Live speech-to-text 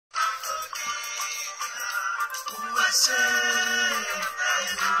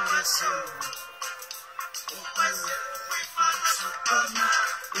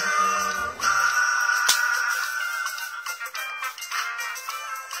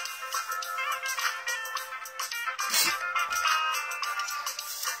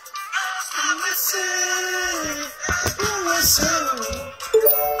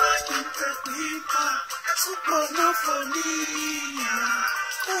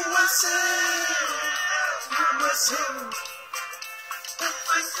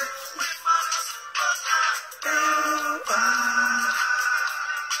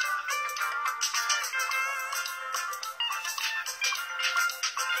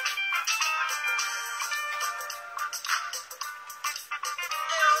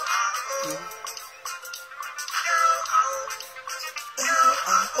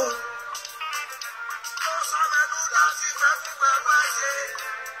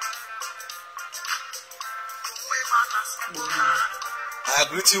I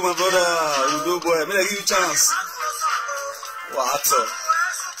greet you, my brother. Udo boy. May I give you a chance? What?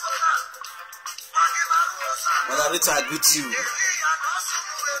 Mother Rita, I greet you.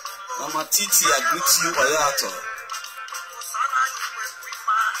 Mama Titi, I greet you. Wayato.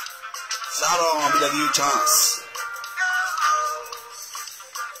 Sharon, may I give you a chance?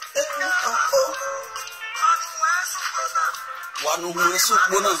 One who is so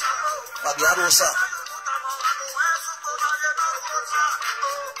good, but the other side.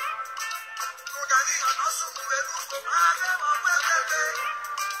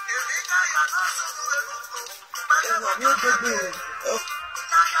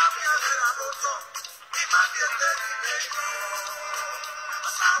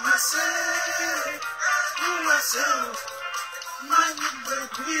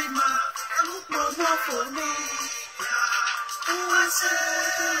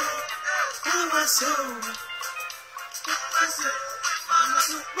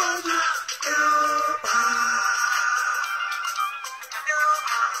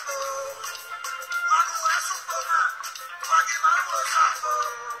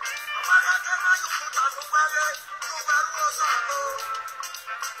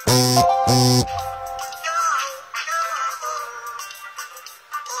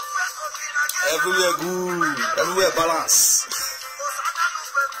 Everywhere good, everywhere balance.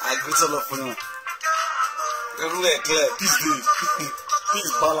 I greet all of you. Everywhere clear, peace day,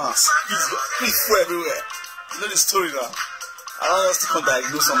 peace balance, peace for everywhere. You know the story now. I want us to come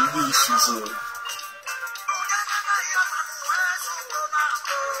diagnose some new issues. You know.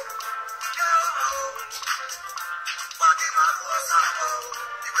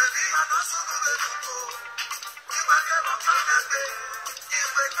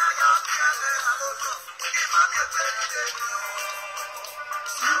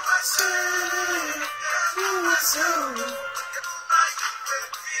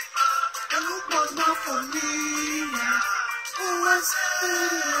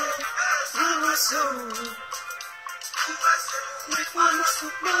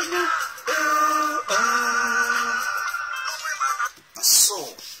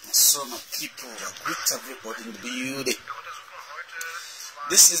 So my people, I greet everybody in the building.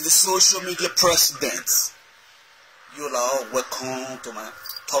 This is the social media president. You are all welcome to my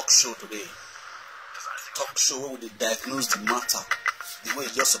talk show today. Talk show where we diagnose the matter the way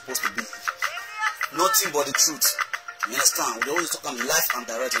it's just supposed to be. Nothing but the truth. You understand? We always talk on life and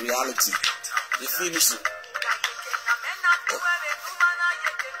direct reality. You feel me, sir?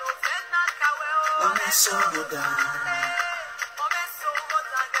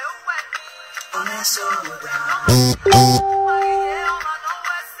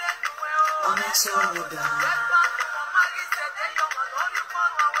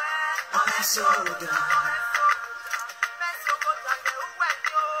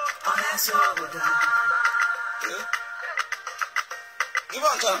 Give her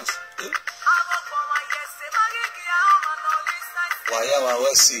a chance. Why you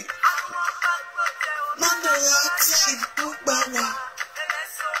are see?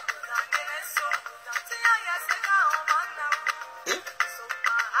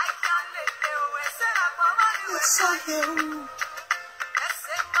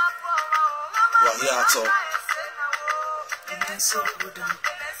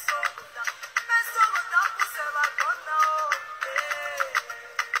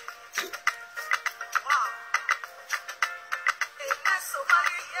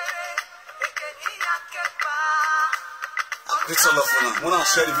 When I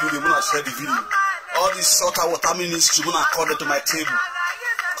share the video, all this salty water ministry, when I call it to my table,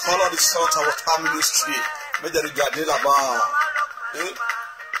 call all the salty water ministry, make the regard about.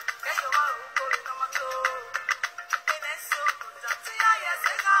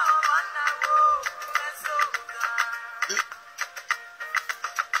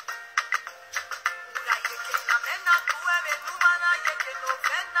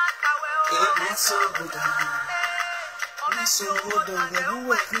 my soul go down. My soul go down. Never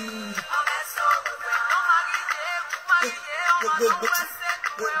working.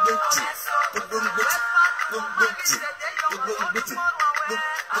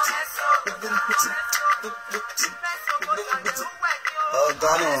 Oh,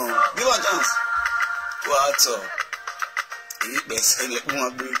 God, give a chance. What's up?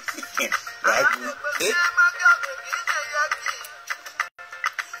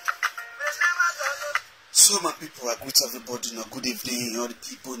 So my people, I greet everybody now. Good evening, all the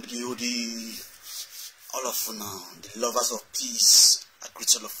people in the all of you now, the lovers of peace. I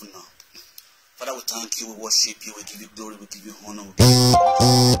greet all of you now. Father, we thank you, we worship you, we give you glory, we give you honor, we give you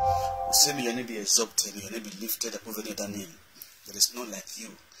praise. We say may your name be exalted, may your name be lifted above any other name. There is none like you.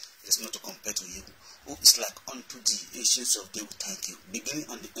 There is none to compare to you. Who is like unto thee, ancients of day, we thank you. Beginning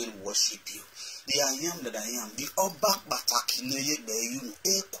and the end, we worship you. The I am that I am. The Oba Batakine Beyu,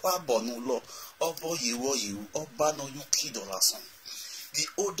 Equa Bonulo, Obo you, Oba no you Kidolason. The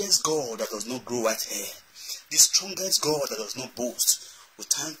oldest God that does not grow white hair. The strongest God that does not boast. We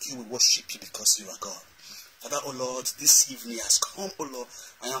thank you, we worship you because you are God. Father, oh Lord, this evening has come, oh Lord.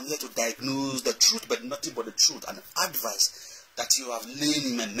 I am here to diagnose the truth, but nothing but the truth and advice that you have laid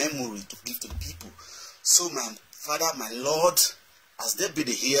in my memory to give to the people. So, my Father, my Lord, as they be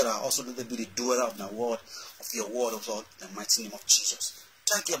the hearer, also let they be the doer of the word, of your word, of Lord, in the mighty name of Jesus.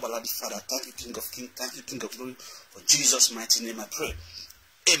 Thank you, Almighty Father. Thank you, King of Kings. Thank you, King of Glory. For Jesus' mighty name I pray.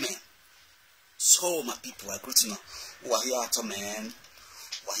 Amen. So, my people, I greet you now. Who are here at a man?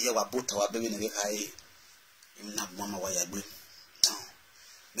 Who are here about our baby in the high? In that mama, why I bring.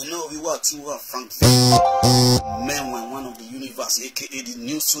 You know, we were two Frank men one of the universe, aka the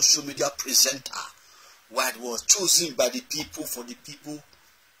new social media presenter, where it was chosen by the people for the people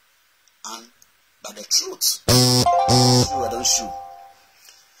and by the truth. Sure, I don't shoot.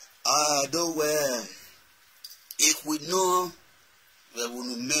 I don't wear. If we know, we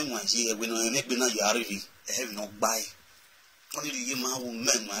will men one here, we know maybe not Iyore, have no buy. Only the man who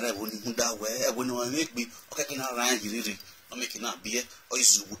men, I wouldn't that way, I wouldn't make me, okay, can I run you? I'm making up beer, or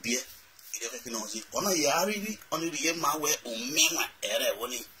is it beer? It know on a Iyore, only the man where Omema era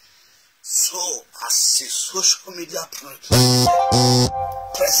one. So, as a social media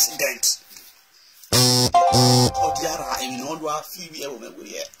president, Odiara, I know do a few over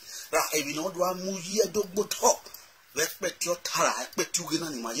here. I know do a movie, don't go talk. Respect your tara, expect you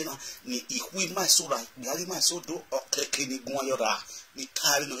can imagine. Ni we my soul, Gally my soul, do okay, can you go on your ni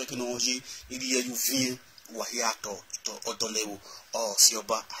carry no technology, ni you feel. Wahiato ito odoleu or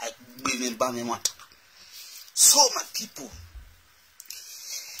sioba had been in Banimat. So my people,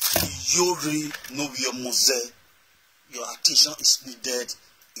 Iyore no your mose, your attention is needed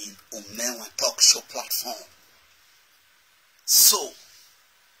in Omewa talk show platform. So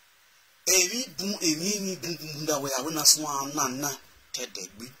any boom that way I wanna swan nana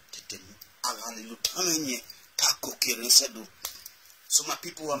tedegbi tedemu agani lutamenye tako kerensedo. So my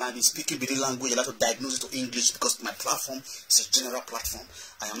people who might be speaking the language, I like to diagnose it to English because my platform is a general platform.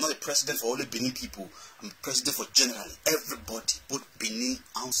 I am not a president for only Benin people. I'm a president for generally everybody, both Benin,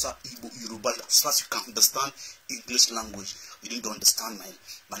 Hausa, Igbo, Yoruba. As far as you can understand English language, you need to understand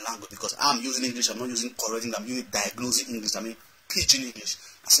my language because I'm using English. I'm not using correcting. I'm using diagnosing English. I mean pidgin English.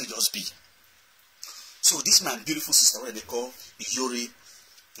 I say just be. So this is my beautiful sister, what they call Iyore,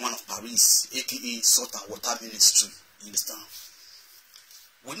 one of Paris, aka Salt and Water Ministry. You understand?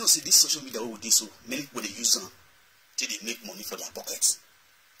 We know see this social media we do so many people they use them till they make money for their pockets.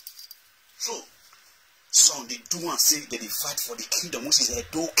 So some they do and say that they fight for the kingdom, which is a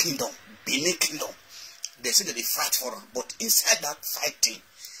Edo kingdom, Benin kingdom. They say that they fight for them, but inside that fighting,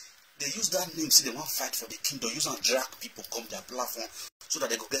 they use that name, say they want to fight for the kingdom, use and drag people come their platform so that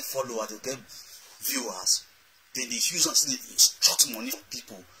they go get followers, they get viewers. Then they use and say they extract money from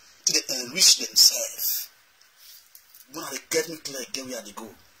people till they enrich themselves. When they get me clear, get where they go.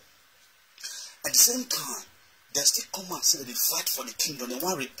 At the same time, they still come and say that they fight for the kingdom. They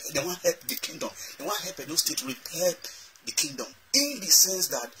want repair, they want help the kingdom. They want help those states to repair the kingdom. In the sense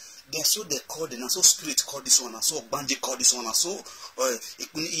that they so they call them, and so spirit call this one, and so Banji call this one, and so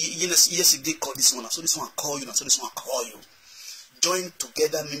yes, they call this one, and so this one call you, and so this one call you. Join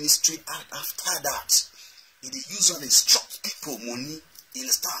together ministry, and after that, they use and instruct people money. You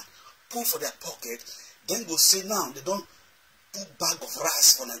understand? Pull for their pocket. Then go say now they don't put bag of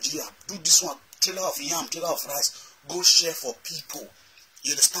rice for Nigeria. Do this one, trailer of yam, trailer of rice. Go share for people.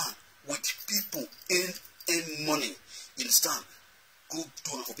 You understand? With people in money. You understand? Go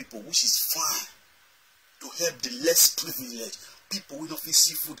do it for people, which is fine. To help the less privileged. People who don't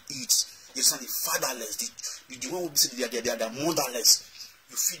see food eat. You understand? The fatherless. The one who say they are motherless.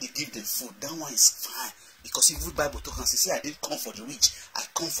 you feed, they give them food. That one is fine. Because if the Bible talks and say, I didn't come for the rich, I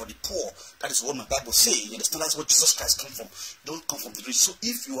come for the poor. That is what my Bible says. You understand? That's what Jesus Christ come from. You don't come from the rich. So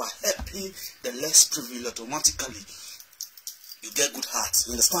if you are helping the less privileged, automatically you get good heart.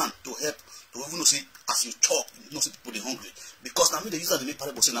 You understand? To help, to even say as you talk, you know say people they hungry. Because now me they use that to make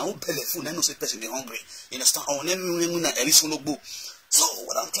parable say now who pay the food, I know say person they hungry. You understand? So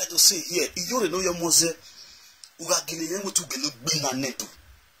what I'm trying to say here, Iyore know your mose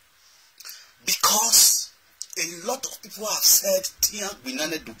because a lot of people have said Tia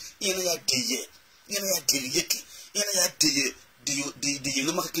Binanedu, Ina Deye, Ina Delieki, Ina the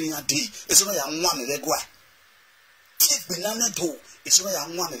Lumakinia D, it's only a one regua. Tia Binanedu, it's only a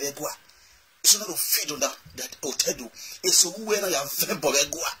one regua. It's not a feed on that Otedu, it's a when I have Febo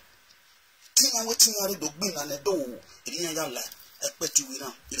regua. Tina waiting on the Binanedu, in your life, I bet you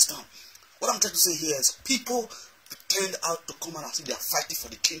will understand. What I'm trying to say here is people pretend out to come and say they are fighting for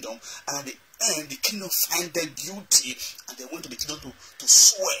the kingdom, and at the end the kingdom find them guilty, and they went to the kingdom to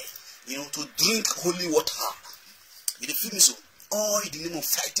swear, to drink holy water. You feel me? So all in the name of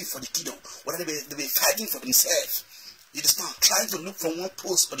fighting for the kingdom, whether they be fighting for themselves. You understand? Trying to look from one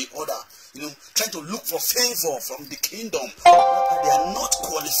post or the other, trying to look for favor from the kingdom. They are not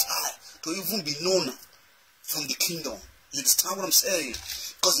qualified to even be known from the kingdom. You understand what I'm saying?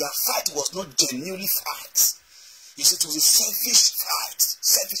 Because their fight was not genuinely fight. You see, it was a selfish fight,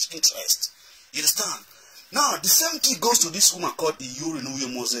 selfish interest. You understand? Now, the same thing goes to this woman called Iyore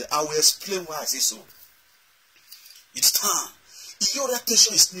Mose. I will explain why I say so. You understand? Iyore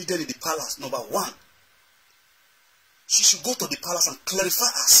attention is needed in the palace. Number one, she should go to the palace and clarify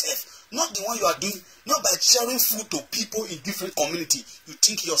herself. Not the one you are doing, not by sharing food to people in different communities. You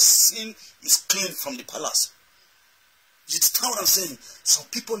think your sin is clean from the palace. You understand what I'm saying? Some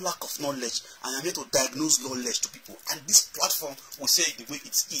people lack of knowledge, and I'm here to diagnose knowledge to people. And this platform will say it the way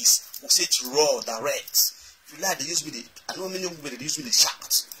it is. Will say it raw, direct. If you like, they use me I know many people they use me the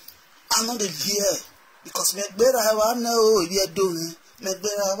shout. I'm not here because me better I know we are doing. Me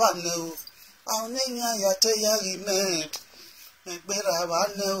better I know. I'll name ya tell ya me. Me better I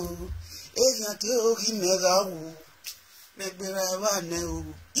know. If you tell him me better I know.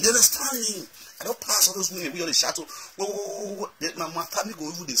 You understand me? I don't pass all those women. We on the shadow. My family go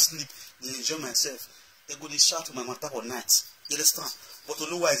over, they sleep, they enjoy myself. They go to shout to my mother for night. You understand? But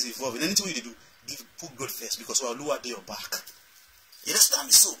Oluwa is involved. In anything you do, put God first because Oluwa dey your back. You understand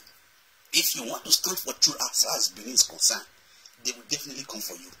me? So, if you want to stand for truth as far as Benin is concerned, they will definitely come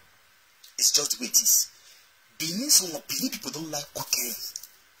for you. It's just the way it is. Benin, some of Benin people don't like cooking.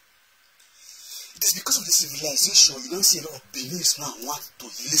 It is because of the civilization you don't see a lot of Benin's now want to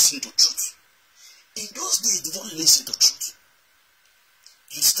listen to truth. In those days, they don't listen to truth.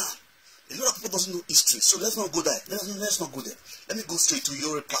 You understand? A lot of people doesn't know history, so let's not go there. Let's not go there. Let me go straight to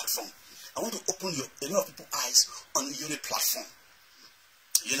Iyore platform. I want to open a lot of people's eyes on the Iyore platform.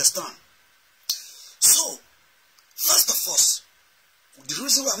 You understand? So, first of all, the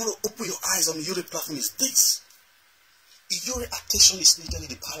reason why I want to open your eyes on the Iyore platform is this. Iyore attention is needed in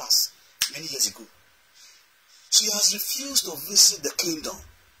the palace many years ago. She has refused to visit the kingdom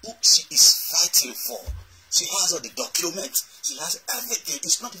who she is fighting for. She has all the documents. She has everything.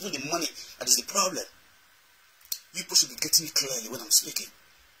 It's not even the money that is the problem. People should be getting it clearly when I'm speaking.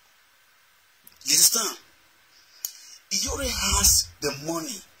 You understand? Iyore has the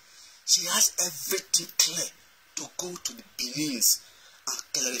money. She has everything clear to go to the Benins and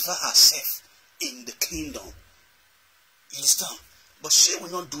clarify herself in the kingdom. You understand? But she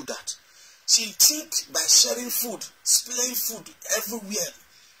will not do that. She thinks by sharing food, spilling food everywhere,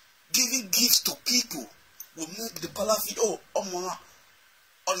 giving gifts to people will make the palace feel, mama,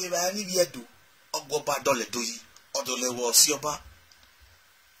 you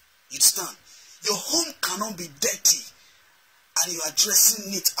understand? Your home cannot be dirty and you are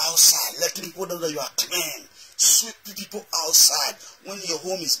dressing it outside, letting people know that you are clean, sweeping people outside when your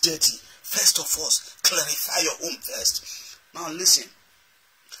home is dirty. First of all, clarify your home first. Now listen,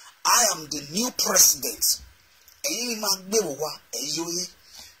 I am the new president.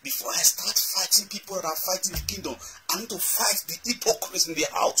 Before I start fighting people that are fighting the kingdom, I need to fight the hypocrites in the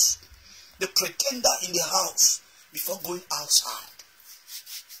house, the pretender in the house, before going outside.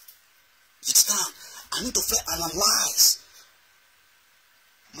 You understand? I need to analyze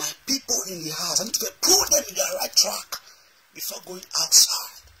my people in the house. I need to put them in the right track before going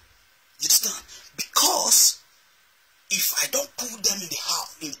outside. You understand? Because if I don't put them in the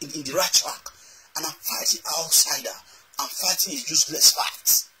house, in the right track, and I'm fighting outsider, I'm fighting a useless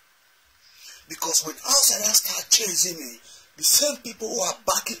fight. Because when outsiders start chasing me, the same people who are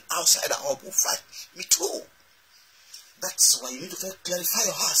backing outsider up will fight me too. That's why you need to first clarify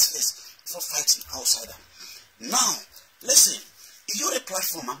your heart first before fighting outsider. Now, listen, Iyore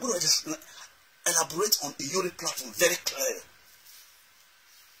platform, I'm going to just elaborate on Iyore platform very clearly.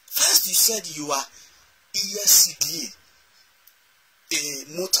 First, you said you are ESCDA,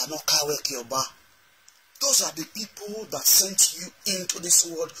 a motor no kawe kioba. Those are the people that sent you into this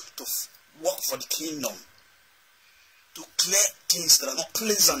world to work for the kingdom, to clear things that are not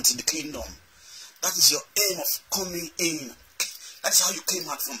pleasant in the kingdom. That is your aim of coming in. That is how you came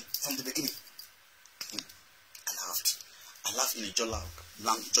out from the beginning. I laughed. I laughed in a Joe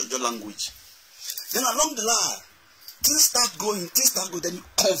language. Then along the line, things start going, then you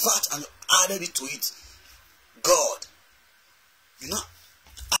convert and you added it to it. God. You know,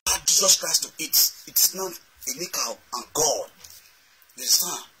 add Jesus Christ to it. It's not a Nickel and God. You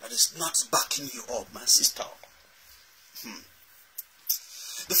understand? That is not backing you up, my sister.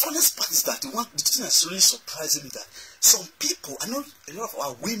 The funniest part is that the thing that's really surprising me that some people, I know a lot of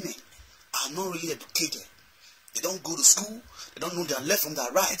our women are not really educated. They don't go to school. They don't know their left from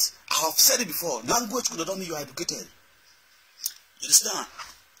their right. I have said it before. Language could don't mean you are educated. You understand?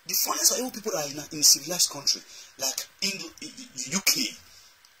 The funniest are even people that are in a civilized country like England, UK,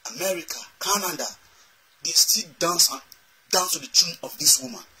 America, Canada. They still dance to the tune of this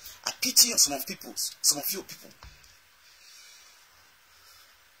woman. I pity some of you people.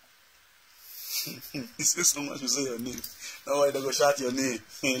 He says so much you say your name. No way they go shout your name.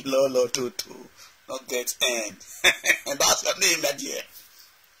 Lolo Toto. Not get end. And that's your name, my dear.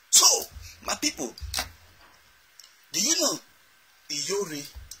 So, my people, do you know Iyore,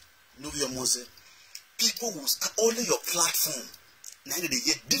 know your Moses? People who start only your platform. Now they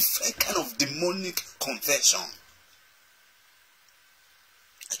get different kind of demonic conversion.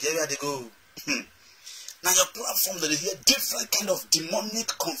 I get where they go. Now your platform that they hear different kind of demonic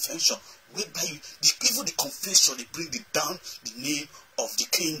convention. Whereby even the confession they bring it down the name of the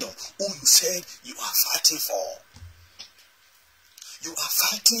kingdom who you said you are fighting for. You are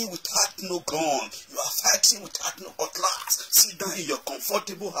fighting without no gun. You are fighting without no cutlass. Sit down in your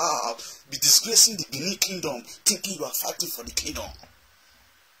comfortable house, be disgracing the Benin kingdom, thinking you are fighting for the kingdom.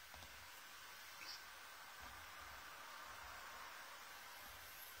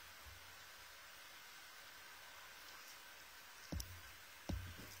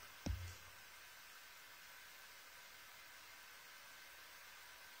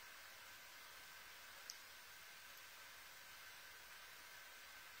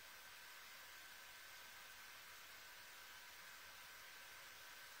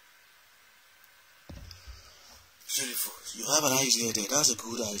 Beautiful. You have an idea there. That's a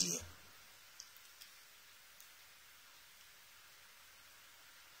good idea.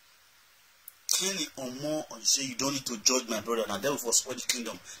 Clearly or more, or you say you don't need to judge my brother, and then for spread the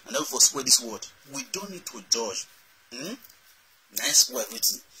kingdom, and then for spread this word. We don't need to judge. Nice for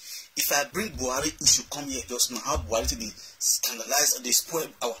everything. If I bring Buhari, you should come here just now. How Buhari they scandalize, they spoil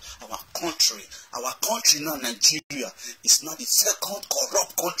our country. Our country now, Nigeria, is now the second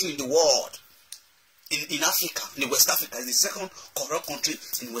corrupt country in the world. In Africa, in West Africa, is the second corrupt country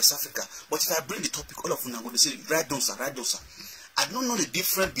in West Africa. But if I bring the topic, all of you are going to say, right down, sir, right down, sir. I don't know the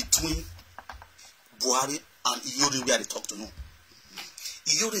difference between Buhari and Iyore where they talk to know.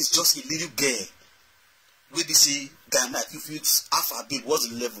 Iyore is just a little girl. Where they say, guy, if you half a bit, what's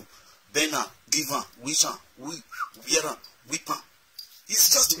the level? Bena, give her, wish her, wear her, whip her.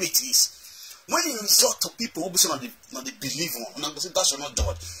 It's just the way it is. When you resort to people who say not the believer, and I'm going to say that shall not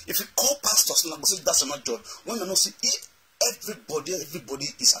judge. If you call pastors, and I'm going to say that shall not judge. When you not see everybody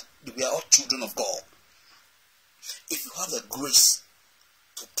is, we are all children of God. If you have the grace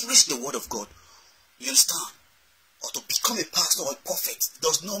to preach the word of God, you understand, or to become a pastor or a prophet,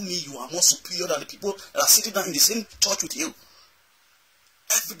 does not mean you are more superior than the people that are sitting down in the same church with you.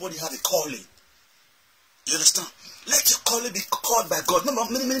 Everybody has a calling. You understand? Let your calling be called by God.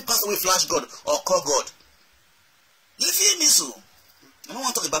 Remember, many pastors will flash God or call God. You feel me so? I don't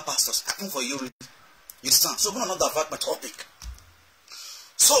want to talk about pastors. I come for you. You understand? So I'm going to not divert my topic.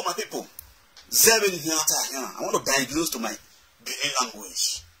 So my people, I want to diagnose to my Benin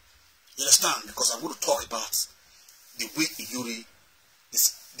language. You understand? Because I'm going to talk about the way Iyore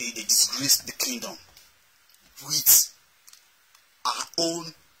they disgrace the kingdom with our own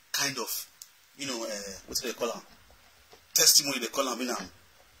kind of, what do they call them? Testimony they call them,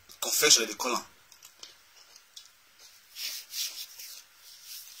 confession they call them.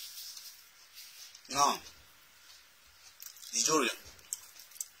 Now, Iyore,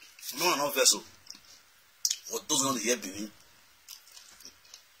 no vessel. For those who know the year Benin,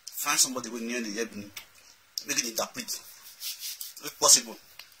 find somebody who near the year Benin, make it interpret. If possible,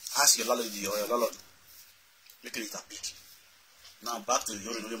 ask your landlord or your landlord. making it a big. Now back to the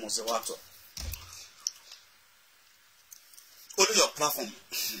Iyore no Mose water. Only your platform.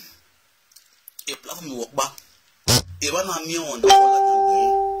 A platform you walk back. A one on me on the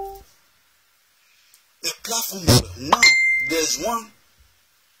a platform. Now there's one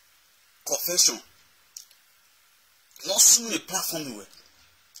confession. Not soon a platform you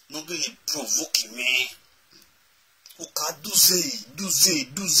not going to provoke me. Who can do say.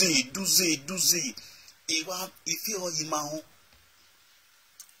 If you are in my home,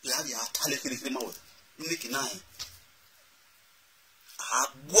 you have your talent. Make it nine. I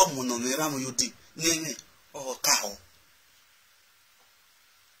woman on the ram you did. Name or cow.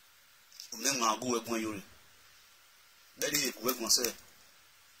 Then I'll go upon you. That is work myself.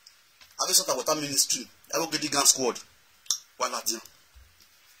 I just thought about a ministry. I will get the gun squad. While I do.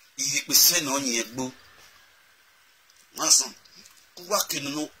 If we send on your boo. My son, what can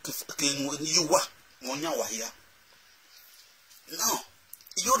you know? Can you work? Monyawa here. Now,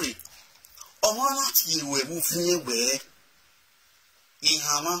 Iyore, ọmọ láti ìwé mú fún ẹgbẹ́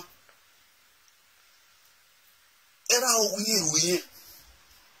ìhàmá. Era òwúyẹ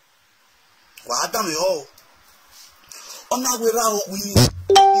wà á dàmì ọ́. Ọ̀nà àwẹ̀rà òwúyẹ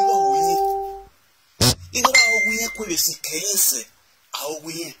ìwọ̀ òwúyẹ. Ìwọ̀rà òwúyẹ kò lè sì kẹ́yìn sẹ̀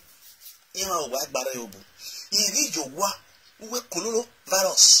àwòwúyẹ. Ìhà òwú agbára yóò bù. Ìrí ìjọba wúwẹ́ kòlóró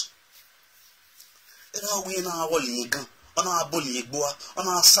virus. Era we na wọlé gan ọ̀nà abọ́lé gbọ́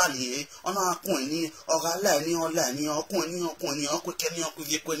ọ̀nà asálẹ̀ ọ̀nà akún ní ọ̀gá láìní ọ̀láìní ọkùn ní ọkùnkẹ́ ní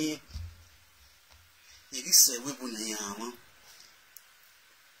ọkùnkẹ́ ní ìrísẹ̀ wíbu nìyẹn àwọn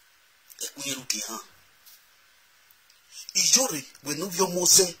ẹkùn yẹrùkì hàn Iyore wẹ̀nú bí ọmọ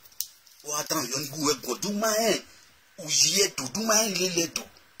ọsẹ wọ́n adáhùn yọ nígbù ẹgbọ̀n dúmọ̀ òyì ẹ̀dùn dúmọ̀ lílẹ̀ dùn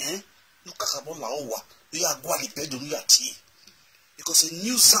ní kàkàbọ̀ làwọ̀ wà yóò àgọ́ àlìpẹ́ dùn ní àtì. Because a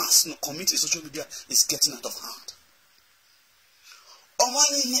nuisance in the community social media is getting out of hand.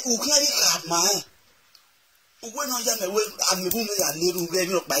 Omani ukari kama uwe no ya mewe amebu me ya leru we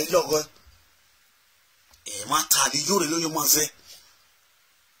mi pa ilogo ma ta ni Iyore lo yo mo se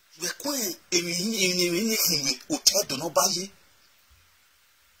we kun emi ni kinwe o tedo no baye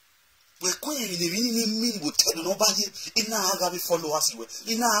we kun emi ni mi o tedo no baye ina aga bi followers we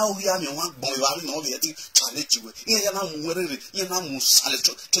ina o ya mi wan gbon wa ri no be ti challenge we ina na mu werere ina na mu sale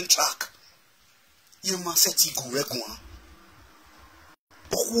ten track ye ma se ti go we kun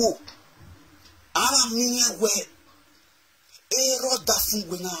owo ara mi we ero da fun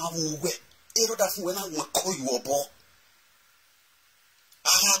we na awo we ero da fun we na won ko you obo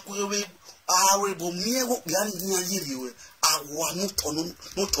ara kwewe awe bo mi e wo pe ani ni ayiri we awa no tono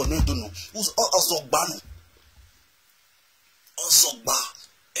do no osogba no osogba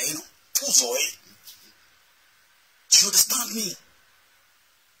no puzo do you understand me?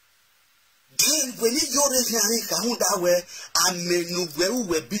 Then when Iyore here ka hu da we amenu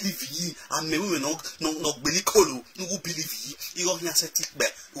we believe yi amenu no believe kolo no believe yi Iyore here set it be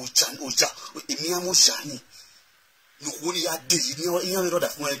oja emi amo shani no wo ni ade ni yan ro da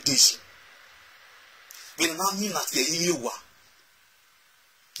fun e de we na mi na te yi wa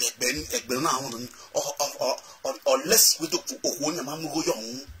egbe na awon unless we do owo na ma mu go yo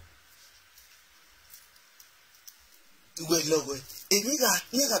hun we love we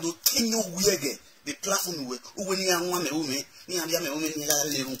emiga do tinyo wiege the platform we ni anwa me umi ni abia me umi ni ga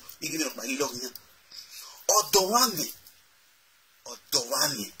leru igime no pa ilo nya odowani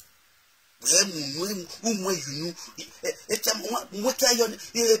we mu yunu echa mo ka yo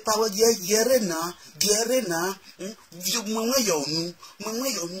power gere na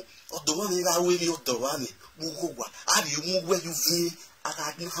mwe yo odowani ga we ni odowani bugwa ari mu we yu vi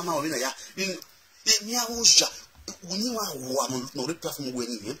aka ni hama we na ya emi awusha Uniwa no platform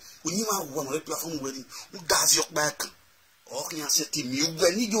winning, Uniwa one platform winning, who does your back? Or can I say to me,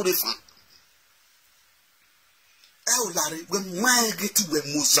 when you do fan? Oh, Larry, when my get to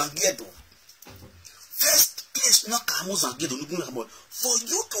Mozangedo. First place, not Mozangedo, for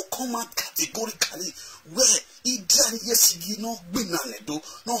you to come out categorically where it didn't yes, no Binanedo,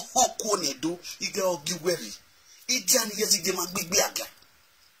 no Hokonedo, you go give worry. It didn't yes, it didn't be bigger.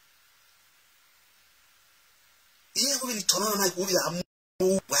 Even turn on like we are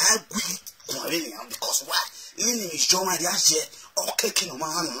more because why? Even if it's your idea, or kicking a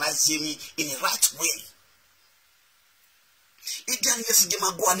man and like me in the right way. It can't just give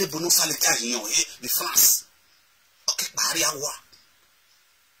my boy a bonus solitary, the France. Okay, barrier war.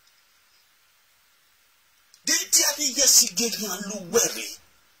 They tell me, yes, he gave me a little worry.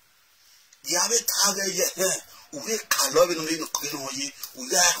 The other target, we can't love it,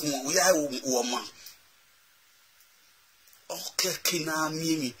 we are woman. Okay, kina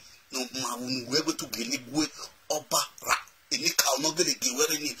mimi no ma we able to geligwe oba ra eni ka no gele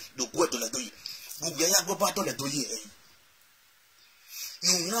gewere ni do go do le do yi gbogbo ya go ba do le do yi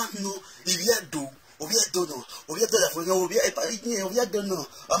no if you do obi do no obi do la fo no obi do no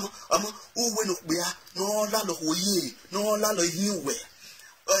ama uwe no gbe ya no la lo oye no la lo yin we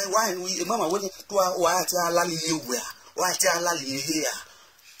why we mama we to wa ti ala li yin we wa ti ala li yin ya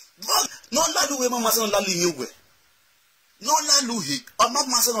no la lu we mama se no la li yin we no la lu he o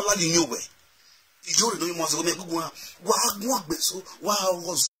mama se no la li yin we Iyore no mo se go me gugu wa gun agbeso wa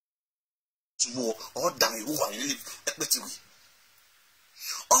wo wo o da mi wo wa ni epeti wi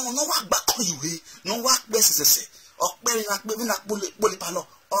oh no wa gba ko iwe no wa pe sesese ope na pe na pole palo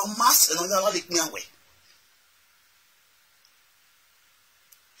o mas no ya la le pin awe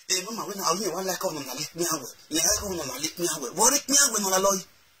mama we na awi wa la ko no na le pin awe le ko no na le pin awe wo re pin awe no la lo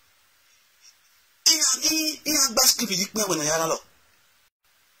iya gba script di pin awe no ya la lo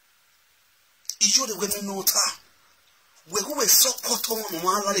Iyore we no ta we go support on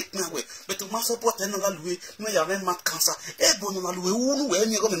ma la le pin awe but to ma support no la luwe no ya me mat cancer bo no la luwe wu we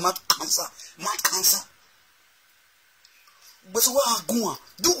mi go me mat cancer but so wa gun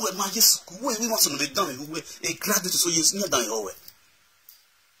do we ma yes we want to be done we a graduate so yes no dan your way.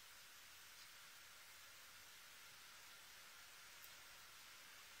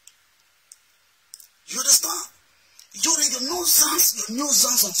 You understand? Your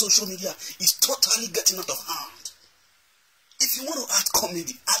nuisance on social media is totally getting out of hand. If you want to act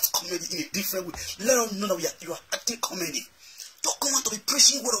comedy in a different way. Let us know that you are acting comedy. Don't come out to be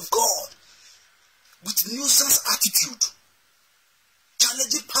preaching word of God with nuisance attitude,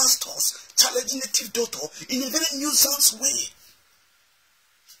 challenging pastors, challenging native daughter in a very nuisance way.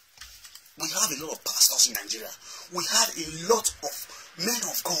 We have a lot of pastors in Nigeria. We have a lot of men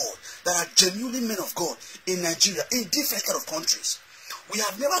of God that are genuinely men of God in Nigeria, in different kind of countries. We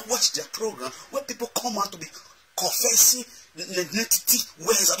have never watched their program where people come out to be confessing negative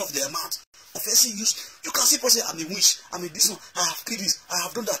words out of their mouth. Confessing use. You can see people say, I'm a witch, I'm a this one, I have killed this, I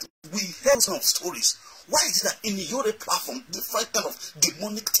have done that. We heard some stories. Why is it that in your platform, different kind of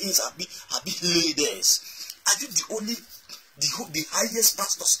demonic things are being laid there? Are you the highest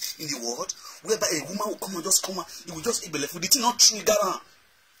pastors in the world, whereby a woman will come and just come and it will just ibele food? Did it not trigger her?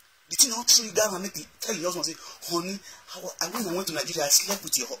 Did it not trigger her? Make it tell your husband, say, honey, when I went to Nigeria, I slept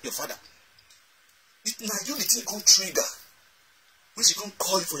with your father. Nigeria didn't come trigger. When she come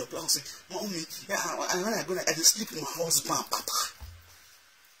call you for your plan, say, mommy, yeah, and when I go, I just sleep with my husband, papa.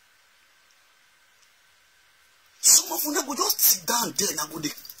 Some of them go just sit down there and I go they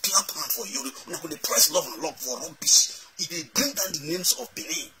clap hand for you, and I go they press love and love for rubbish. If they bring down the names of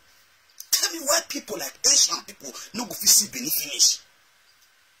Benin, tell me why people like Asian people no go see Benin finish.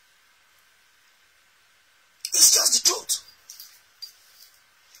 It's just the truth.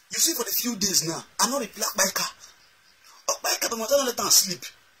 You see, for the few days now, I'm not a black biker. A biker, but I don't let them sleep.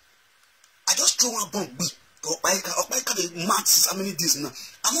 I just throw one bomb. A biker, the maths how many days now.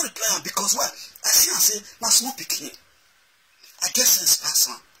 I'm not replying because why? I see and say, now small picking. I guess sense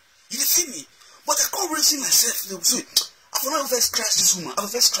person. You feel me? But I can't really see myself. See, I will not first crash this woman. I will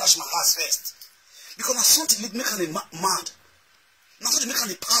first crash my heart first. Because I something make me mad. Now something make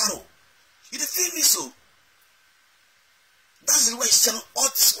me paro. You feel me so? That's the way it's telling all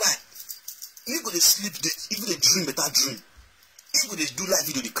this why. You go to sleep, even they dream better dream. Even they do like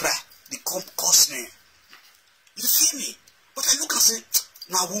video, they cry, they come curse me. You feel me? But I look and say,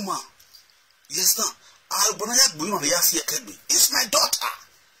 now woman, yes now, it's my daughter.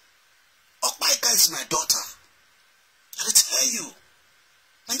 Okpaika is my daughter. I tell you.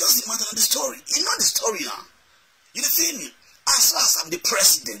 And that's the matter of the story. You know the story now. You feel me? As far as I'm the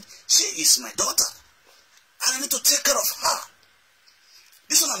president, she is my daughter. And I need to take care of her.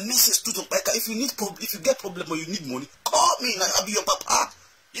 This one a message to Okpaika. If you get problem or you need money, call me and I'll be your papa.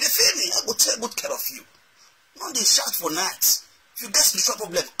 You feel me? I will take good care of you. Not they shout for nights. If you get spiritual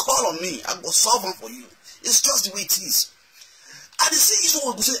problem, call on me. I will solve them for you. It's just the way it is. And they say, you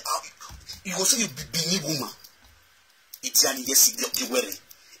know what you say? You go say you be woman. It's an yes, you wear it.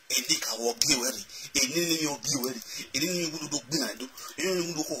 And they can walk you wear it. And then you be wear it. And then you do binado. And then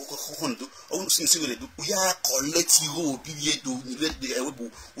you do hondo. Oh, since you do, we are collect you be do let the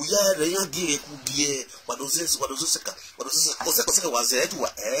elbow. We are the young gear who gear. What was this? What was this? What was this? Was there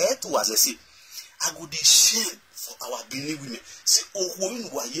to was a see. I would be shame for our Benin women. Say, oh, women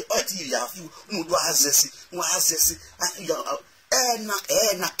who are here, you have you, no, has this, no, has this, and you are,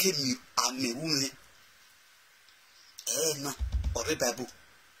 na came you, and me woman. Na, or a babu,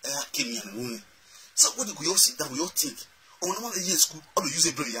 came you, and woman. So, what do we all sit down, we all think? Oh, no, the year school, all the use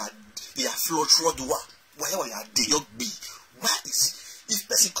a brother, they are floor through the war. Why are they not be? Why is If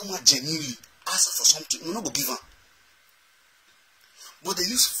person come out genuinely ask for something, we not go give am. But they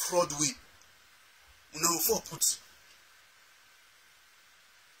use fraud way. Una for put.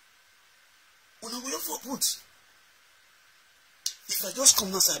 Una will for put. If I just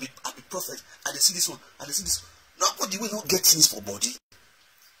come now say I be prophet, I dey see this one, I dey see this. Nobody will not get things for body.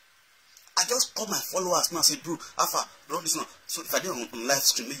 I just call my followers now say, bro, Alpha, run this one. So if I did on live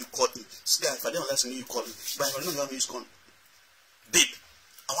stream, maybe you call me. So if I did on live stream, maybe you call me. But if I don't know how you call me. Babe,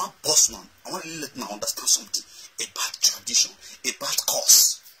 I want boss man. I want to let me understand something about tradition, about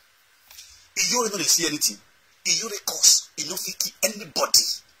cause. Iyore don't see anything. Iyore cause, you don't fit anybody.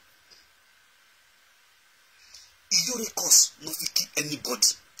 Iyore cause, no fit keep anybody.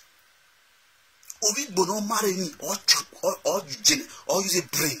 Obi bono marry me or use a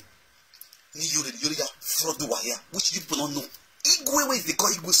brain. Iyore fraud the wire, which you don't know. Igwe way they call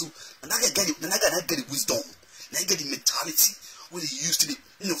Igwe so, and I get the wisdom, and I get the mentality where they used to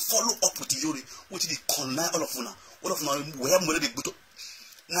follow up with Iyore, which they connive all of una. All of una we have money they go to.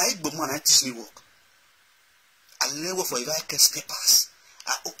 Now Igbo man I teach me work. I learn work for if I can slippers.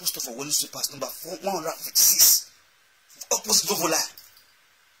 I open stuff for Wally slippers number 156. Opposite Vovola.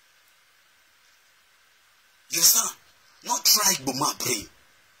 You understand? Not try Igbo man brain.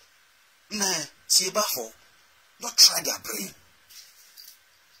 Nah, see about for. Not try their brain.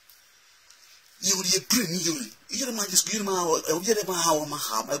 Iyore brain Iyore man just Iyore man how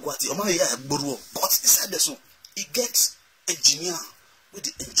I got it. Man yeah borrow. But inside the so it gets engineer with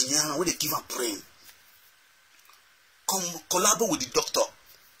the engineer where they give a brain. Collaborate with the doctor.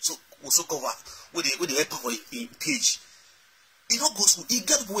 So also cover with the help for the page. It not goes to it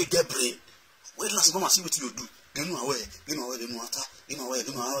get away get brain. Wait last mama see what you do. They know away, they know how they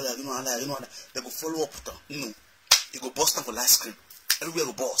go follow up with them. No. You go bust them for live screen. Everywhere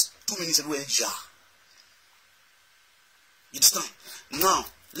go bust. 2 minutes everywhere jar. You understand? Now,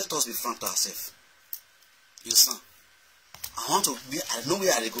 let us be frank to ourselves. You understand? I know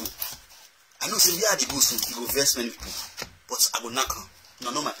where they go. I know say where they go soon, you go vex many people. But I go knock on.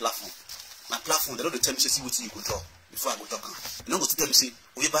 You know my platform. My platform, they don't tell me see what you go draw before I go talk on. You don't go to tell me say,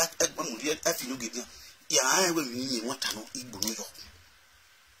 we buy if you no get yeah, I will mean want to know Igbo New York.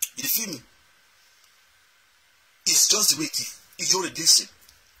 You feel me? It's just the way it is. Iyore listen.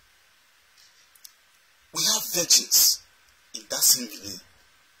 We have virgins in that same name.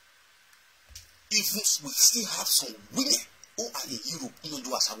 Even we still have some women who are in Europe who don't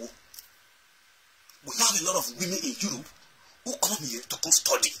do asawo. We have a lot of women in Europe who come here to come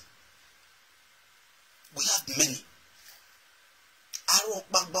study. We have many. Aro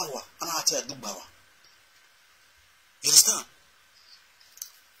bagbawa, anate dugbawa. You understand?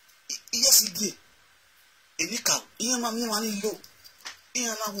 Yes, it did. Enika, Iman low.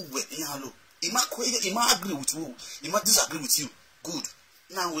 He might agree with you. He might disagree with you. Good.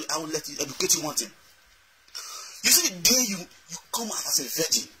 Now I will let you educate you one thing. You see, the day you come out as a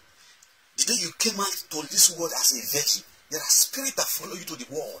virgin, the day you came out to this world as a virgin, there are spirits that follow you to the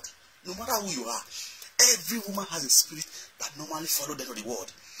world. No matter who you are, every woman has a spirit that normally follow them to the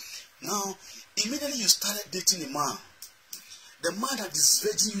world. Now, immediately you started dating a man. The man that is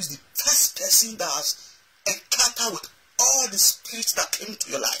virgin is the first person that has encountered with all the spirits that came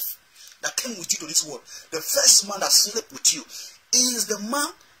to your life, that came with you to this world. The first man that slept with you is the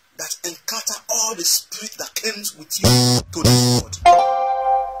man that encountered all the spirits that came with you to this world.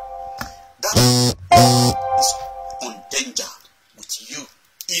 That man is on danger with you.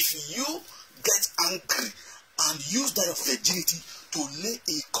 If you get angry and use that of virginity to lay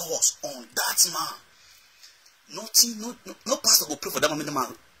a curse on that man, no pastor will pray for that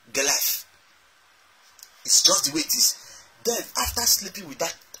man get life. It's just the way it is. Then after sleeping with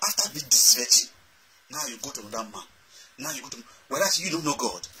that, after being this virgin, now you go to another man. Now you go to, whereas you don't know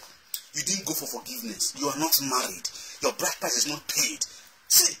God, you didn't go for forgiveness. You are not married. Your bride price is not paid.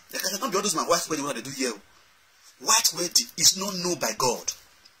 See, there cannot be all those my white wedding what they do here. White wedding is not known by God.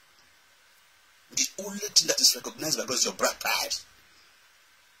 The only thing that is recognized by God is your bride price.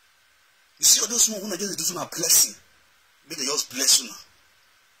 You see all those who want to just do some blessing. May they just bless you now.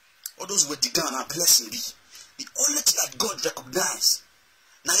 All those who were digging are blessing be. The only thing that God recognizes.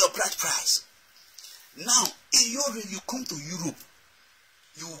 Now your bride price. Now, Iyore, you come to Europe.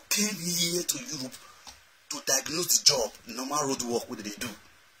 You came here to Europe to diagnose the job, normal road work, what do they do?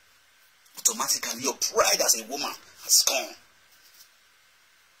 Automatically, your pride as a woman has gone.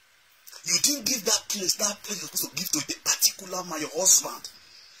 You didn't give that place you're supposed to give to a particular man, your husband,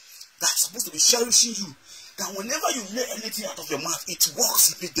 that's supposed to be cherishing you. That whenever you lay anything out of your mouth, it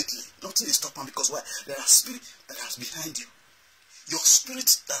works immediately. Nothing is stopping because why? There are spirits that are behind you. Your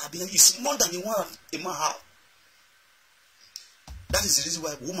spirit that are behind you is more than the one a man have. That is the reason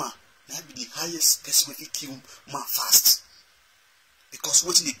why woman might be the highest person who kill man fast. Because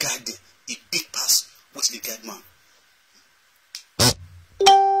what they guide them, a big pass, what they guide man.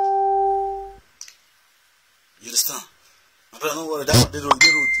 You understand? My brother, don't worry, that's what they do.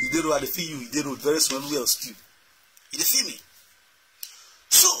 They do, they feel you, they do very small way of stew. You feel me?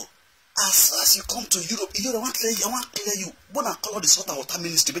 So, as far as you come to Europe, I want to clear you. When I call the sort of water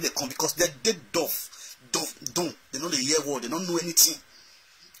ministry, they come because they're dead don't. They know the hear word, they don't know anything.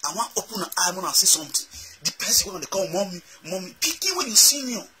 I want to open an eye when I see something. The person when they call mommy, picking when you see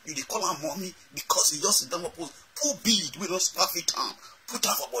me, you they call her mommy because you just don't pull big, we don't stuff it down, put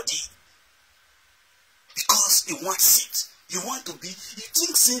her for body. Because he wants it. You want to be, you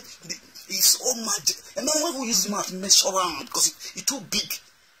think say it's all magic. And then when we use the mouth mess around because it's too big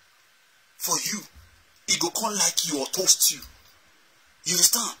for you, it go come like you or toast you. You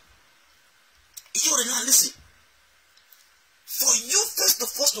understand? You already now listen. For you first of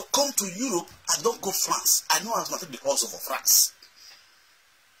all to come to Europe, I don't go France. I know I was not because of France.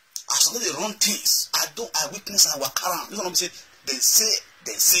 I started the wrong things. I witness and walk around. You know what I'm saying? They say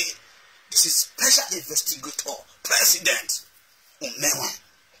this is special investigator, president. I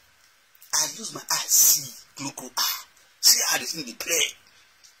use my eyes, see, see how the thing they play.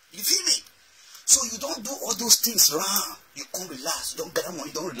 You feel me? So you don't do all those things wrong. You can't relax. You don't get money.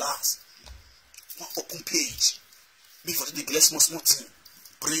 You don't relax. One open page. Me for the glass small thing.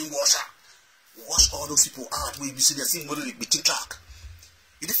 Brainwasher. Wash all those people out. We see the thing more between track.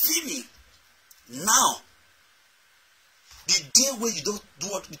 You feel me? Now, the day where you don't do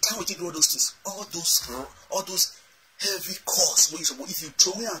what the time we take all those things, all those heavy costs, if you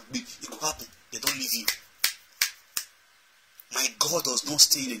throw me out, it will happen. They don't leave you. My God does not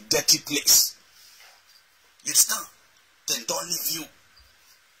stay in a dirty place. You understand? Then don't leave you.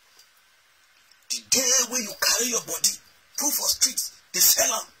 The day where you carry your body, proof for streets, they sell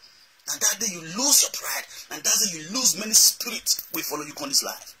them. And that day you lose your pride. And that day you lose many spirits will follow you on this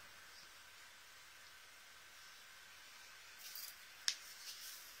life.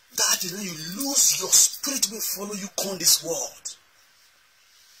 That day you lose your spirit will follow you on this world.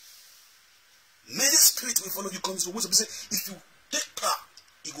 Many spirits will follow you on this world. If you take car,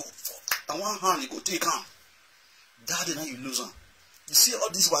 you go for. And one hand you go take hand. That day now you lose them. You see all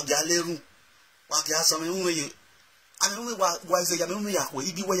this wagaleru. You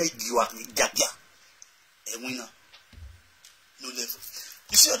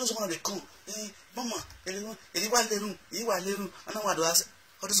see all those one they come, mama, and now what do I say?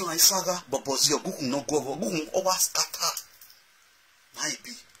 All this one is saga, but your book no go over scatter. Might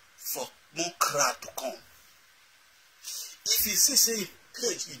be for more crowd to come. If you say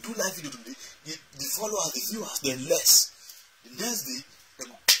page, you do live video today, the followers, the viewers, they're less. The next day, they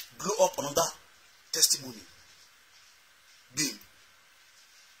will blow up another testimony. Beam.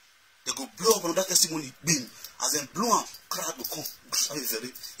 They go blow up another testimony. Beam. As they blow up, crowd will come.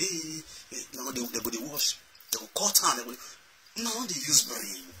 They go wash. They go cut hand. Now they use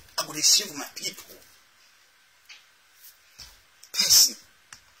brain. I'm going to shave my people. Person.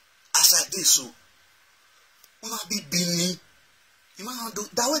 As I did so, when I be beanie, you might do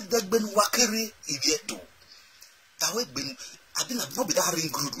that way. That been wakari idiot. That way been. I've been not be that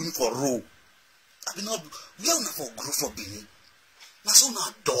ring good for row. I mean, we are not for growth for being. Now, so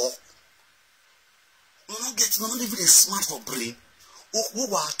now, dog. We not get, we not even a smart for brain. Oh,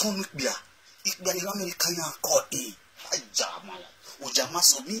 who are Tony Bia? If the American called A. I jam. Ojama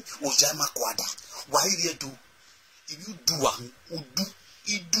so me, Ojama Quada. Why you do? If you do one, who do,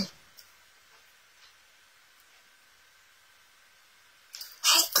 he do.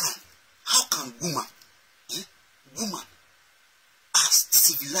 How can woman, woman, as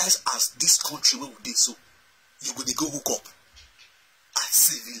civilized as this country where we did so, you go hook up. As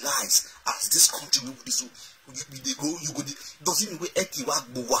civilized as this country where we did so, you go doesn't mean we eki wa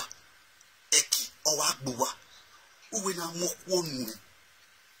gbowa, eki or wa gbowa. Uwe na mo wonu.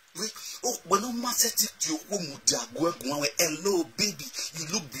 We when no man set it to womu diagwe hello baby, you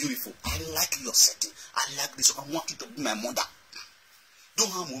look beautiful. I like your setting. I like this. I want you to be my mother.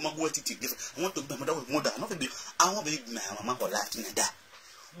 Don't have woman go it different. I want to be my mother with mother. Not be I want to be my mama for life in that.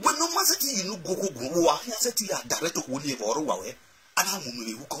 When no man said you go he said you are direct to Willie or Wawe, and I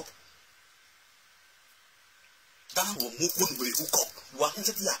will hook up. That will move when we hook up. One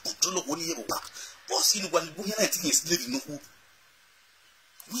said you are control of Willie back. What's in one boy is living no.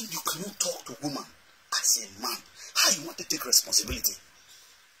 When you cannot talk to a woman as a man, how you want to take responsibility?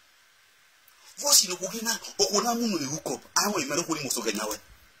 What's in the woman or when I'm going to hook up? I want to make most of it now.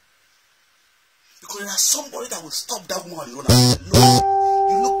 Because there is somebody that will stop that woman. You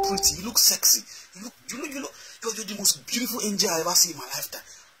look pretty, you look sexy, You're the most beautiful angel I ever seen in my lifetime.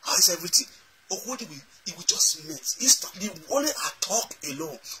 How is everything? It will just melt. Instantly, only I talk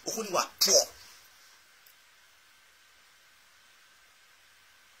alone. Only I talk.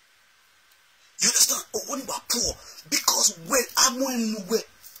 You understand? Only I talk. Because when I'm nowhere,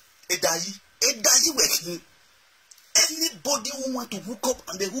 anybody who want to hook up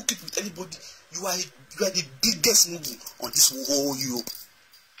and they hook it with anybody, you are the biggest movie on this whole Europe.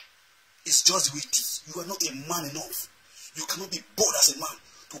 It's just the way it is. You are not a man enough. You cannot be bold as a man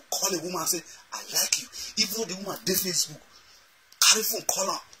to call a woman and say, I like you. Even though the woman did Facebook, carry phone,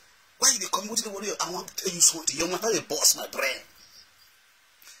 call her. Why they come with the body? I want to tell you something. You want to boss my brain.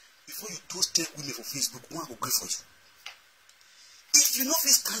 Before you toast women for Facebook, one will go for you. If you know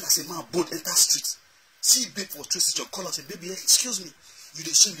this stand as a man bold, enter street, see babe for trace your call and say, baby, excuse me. You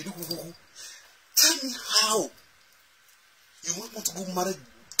dey shame, you do who. Tell me how you want to go marry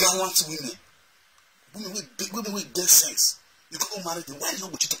gallant women. Women with get sense. You go marry them. Why do you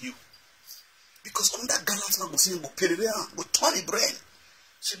not go cheat on you? Because on that gallant man go see go pay the rent, go turn the brain.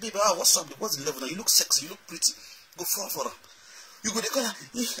 Say, baby, what's up? What's the level now? You look sexy, you look pretty. Go fall for her. You go there,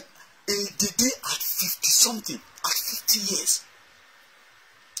 the day at 50 something, at 50 years.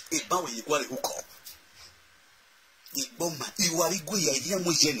 A bow you go hook up. A bomber, you are go ya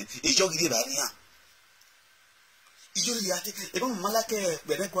mo jene, a jog here. Iyore yate ebe mo malake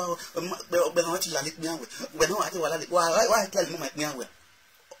bene kwa bene wati yale mi anwe bene wati wala why tell me my anwe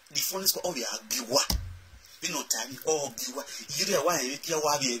the phone is called biwa bi no time oh biwa Iyore wa e tia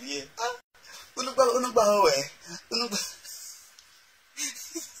wa bi e unugba we unugba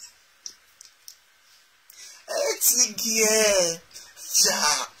etigie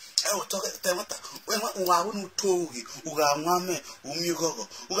ja e o to te mata we wa unu togi uga nwame umyogogo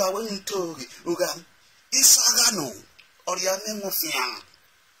uga we ntogi uga Isagano or your name of Fian.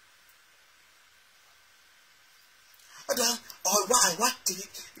 Or why, what did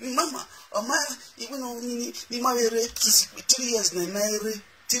it? Mamma, or my, even only married 3 years, married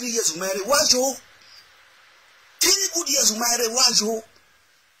 3 years, married, was you? 3 good years, married, was you?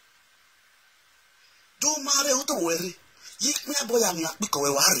 Do marry out of worry. Yik me a boy, I'm not because we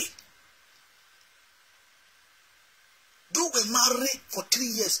worry. Do we marry for 3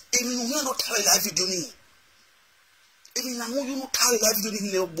 years? Even you not tell life you do. Even now you not carry life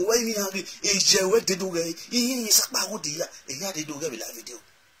doing the boy in a jail to do it. He is about the year they do every life video.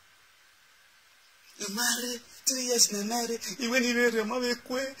 You marry 3 years and marry, even if you're a mother, even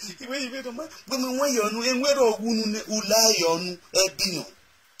if you're a man, women way on and where or who lie on a bino.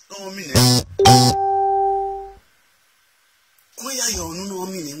 No meaning. Why are you no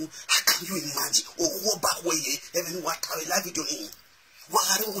meaning? How can you imagine? Or what back way, even what carry life video in? What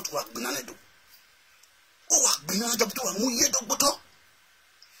are you to work banana do? Oh, banana job to a muye dog bottle.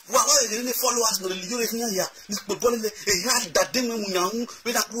 Why they follow us? But you are here. This people a yard that they will young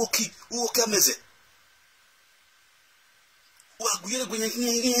with a walkie, who can mess it. What we are going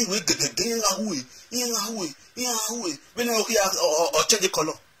in with the day away, when I hear or change the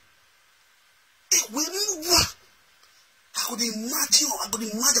color. It will work. I could imagine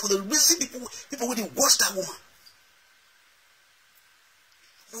the reason people wouldn't watch that woman.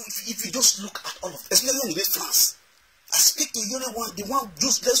 If you just look at all of it, especially in this France, I speak to Iyore one, the one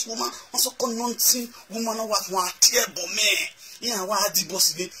useless woman, also connoncing woman was one terrible man. Yeah, why the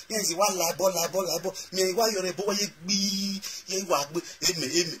boss again? Yes, one libel, me, why you're a boy, be, ye walk,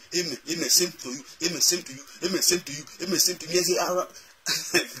 amen, same to you, same to you, same to you, same to me,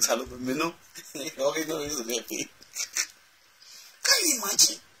 me, no, okay, no, it's a can you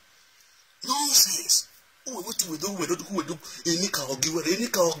imagine? Nonsense. What we do, any cow give any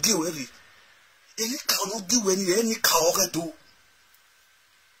cow give any cow not give any cow do.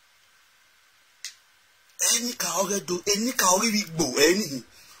 Any cow do, any cow give it bow, any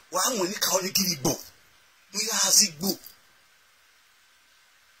one when cow give it bow. We has it bow.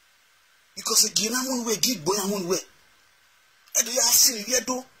 Because again, I'm on way, give boy, I'm on way. And we are seeing here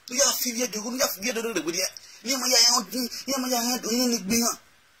do, we are fear the who have fear the with it. Yamaya doing it being.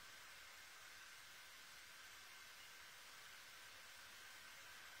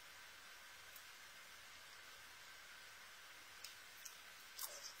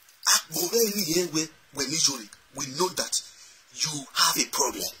 We know that you have a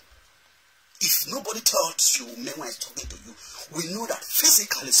problem. If nobody tells you, when is talking to you, we know that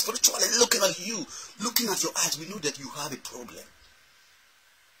physically, spiritually, looking at you, looking at your eyes, we know that you have a problem.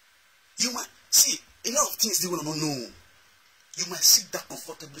 You might see a lot of things they will not know. You might sit there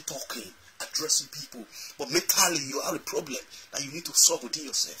comfortably talking, addressing people, but mentally you have a problem that you need to solve within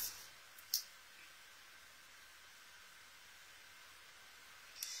yourself.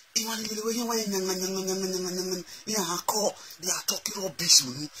 They are talking rubbish.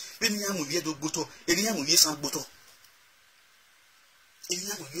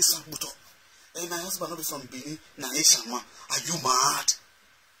 And my husband not from Benin. Are you mad?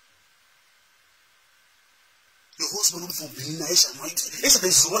 Your husband not from Benin.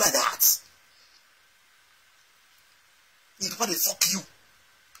 It's all like that. You fuck you.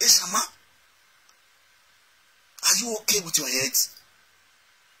 Are you okay with your head?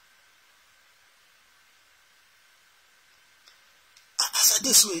 As I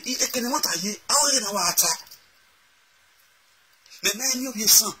this way, it can what I hear. How in our attack? The man you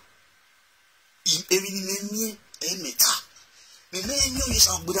son. In every name, a meta. The man you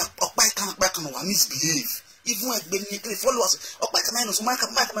son, but I can't back on one misbehave. Even when they follow us, or back a man of my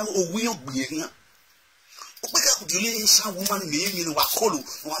will be here. Some woman in the Wakolo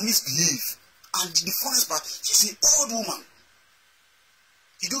or misbehave. And the funniest part, she's an old woman.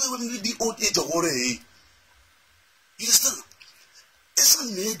 You don't even need the old age of Iyore. You understand? It's not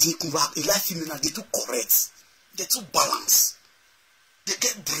made they come back a life female, they're too correct, they're too balanced, they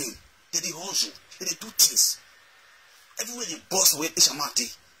get brain, they hustle, they do things. Everywhere they boss away, it's a matter.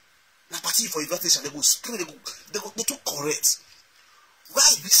 Now, party for invitation, they go spray, they're too correct. Why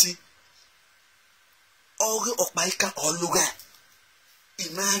we see? All of my car or loga.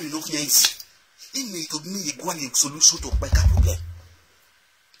 In man, you know, yes. It may to me a one solution to my problem.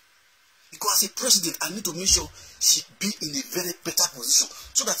 Because as a president, I need to make sure she be in a very better position.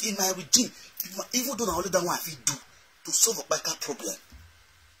 So that in my regime, even though I only done what I do to solve a biker problem.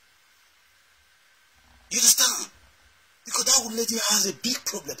 You understand? Because that old lady has a big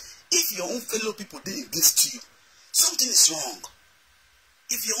problem. If your own fellow people did against you, something is wrong.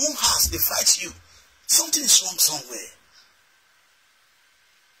 If your own house they fight you, something is wrong somewhere.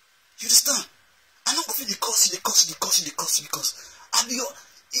 You understand? I'm not going to because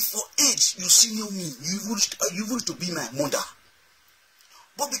if for age you senior me, you want to be my mother.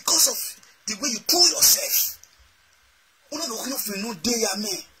 But because of the way you pull yourself,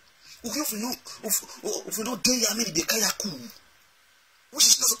 which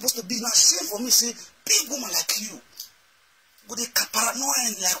is not supposed to be now shame for me, say, big woman like you. But they paranoia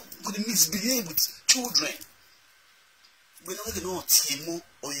and like they misbehave with children. We don't know Timo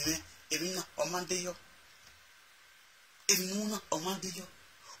or Emina or Mandeyo. Emuna or Mandeyo.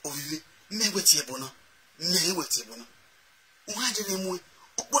 Or me with Yabona. Me with Yabona. Why did they move?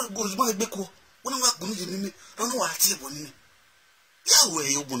 What goes by Beko? When I'm not going to me, don't know what Tiboni. Yahweh,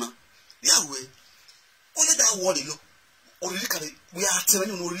 Yobuna. Yahweh. Only that word, you know. Or we are telling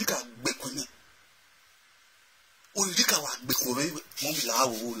you, no, look at Bekuni. Olùdíkà wà gbẹ̀kọ̀rẹ́ mọ́mí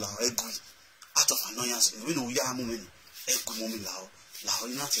làwọ̀ làwọ̀ ẹ̀gùn out of annoyance we know yá mú mi ẹ̀gùn mọ́mí làwọ̀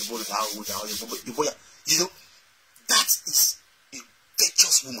iná tẹ̀ bọ́ọ̀lù làwọ̀ ìbọ̀yà. You know, that is a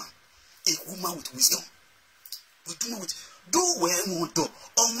virtuous woman, a woman with wisdom. We do not do well want to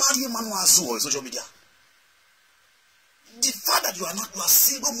or marry a man who has on social media. The fact that you are a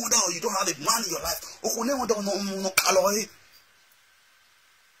single mother or you don't have a man in your life,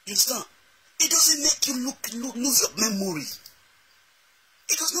 you understand? It doesn't make you lose your memory.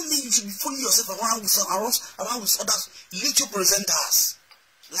 It does not mean you should be fooling yourself around with other little presenters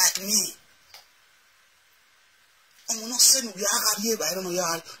like me. I'm not saying we are here by I don't know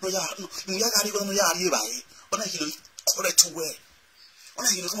yard, no correct way. When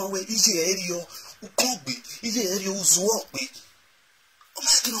I come away, easy area, who can't be, easy area who's walk me. Oh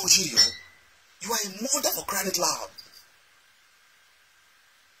my God, you are a mother for crying out loud.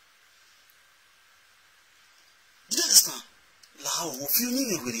 Do you understand? Lao, if you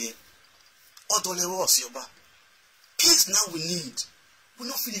need it with you, or don't let us your back. Peace now we need. We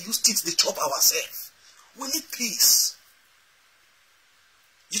not feel use things to chop ourselves. We need peace.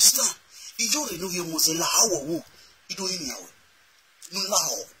 You understand? Iyore no you must lao wo. You don't in yawe. No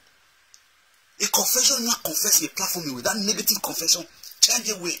lao. A confession not confess a platform with that negative confession. Change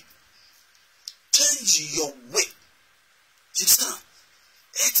your way. Change your way. You understand?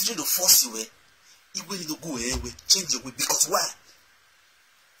 It's to force you way. You will need to go away, change your way because why?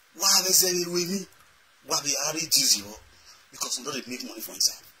 Why they say we need? Why we are easy? Because we don't make money for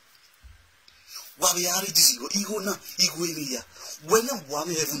inside. Why we are easy? Ego na ego in here. When I'm one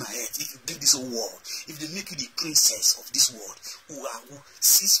heaven ahead, if you give this whole world, if they make you the princess of this world, who are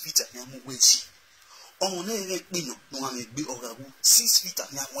 6 feet and I'm wedgie. On no 6 feet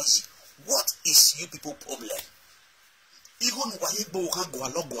and I'm wedgie. What is you people problem? Even why you go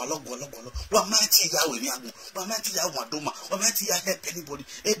along. What might you have with me? What might you have Madoma? What might you help anybody?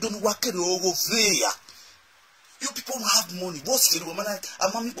 They don't work it over there. You people have money. What's the woman?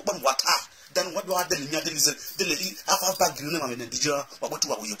 I'm mommy water. Then what do I tell you? After green and Nigeria, what do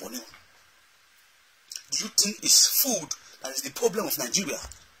you want? Do you think it's food that is the problem of Nigeria?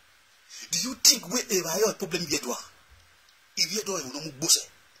 Do you think if I have a problem here, if you don't know Busse,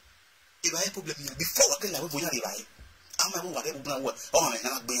 if I have a problem here, before I can have a boy, I'm a woman, oh, I'm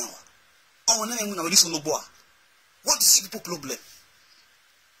not being oh, I'm going to listen to boy. What is the people problem?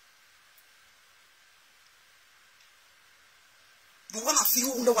 But when I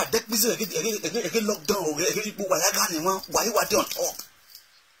feel what that business again lockdown, why you are there on top?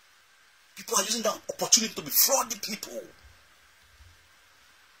 People are using that opportunity to be frauding people.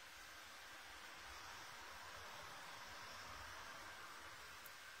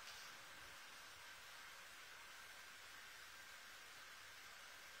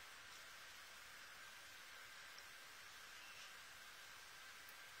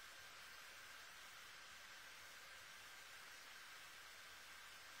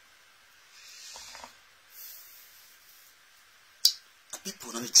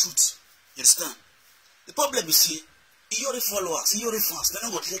 People and the truth. You understand? The problem is, see, Iyore followers, Iyore fans, they're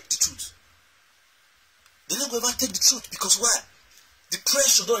not going to take the truth. They're not going to ever take the truth because why? The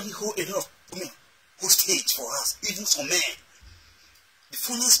pressure don't really hold enough hostage for us, even some men. The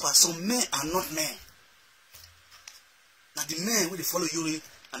funniest part, some men are not men. Now the men will follow Iyore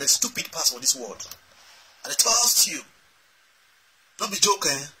and the stupid parts of this world. And they trust you. Don't be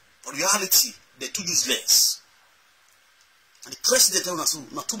joking, but reality, they're too useless. And the president tell us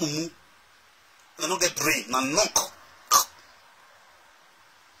na to mumu, na no get brain, na knock.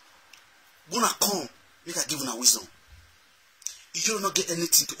 Gonna come, make I give una wisdom. If you do not get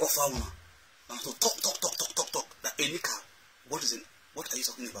anything to offer una, na to talk. That any cow, what is it? What are you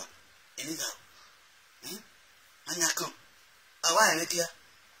talking about? Any cow? Anya come. Awa ene kia.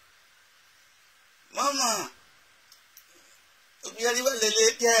 Mama, obi ari wa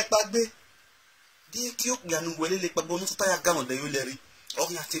lele kia ekpagbe. They kill Yanu Welly Pabon Taya Gamma, the Uleri,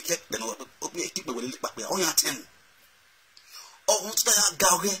 or ya take it, then keep the Welly Papia, or ya 10. Or Taya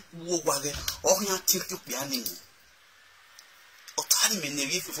Gauge, Wogage, or ya take you pianing. Or time in the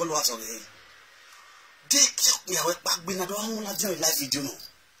leaf follow us on the head. They kill me away back when I don't want to life with you know.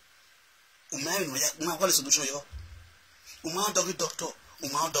 Umay, what is the solution? Uma doggy doctor,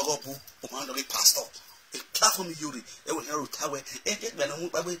 Uma dogobu, Uma doggy pastor. A platform Iyore, a will hear tower, and when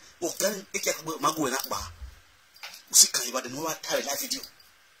I'm away, or then a cat will go in that bar. Usika, you are the no carry life with you.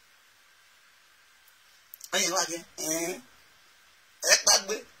 I am like it,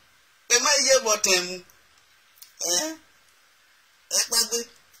 Ekbagbe, am I here what Ekbagbe,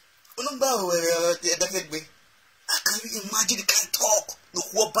 Unumba, the way. I can't imagine the kind talk, no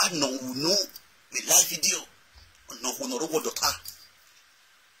what bad no, with life with you, no one or what the time.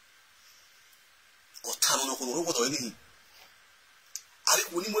 Or town of or anything. I think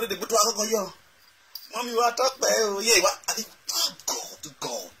when you wanted to put out of your mommy, you are talking about, yeah, I think,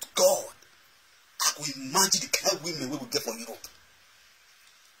 God. I could imagine the kind of women we would get for Europe.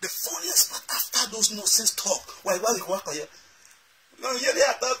 The funniest part after those nonsense talk, why you walk here? No, yeah, they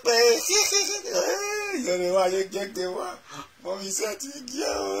are talking. You get the one. Mommy said,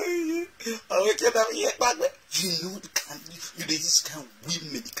 I will get up here, but you know the kind, you just can't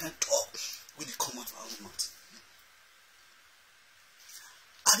women, they can't talk. When they come out of our mouth.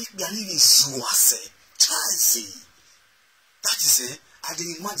 I think they are living so Chelsea. That is it. I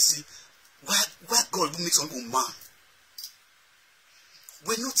didn't imagine why God will make some people man.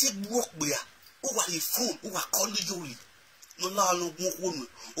 When you take work there, over the phone, over calling you, no la no one,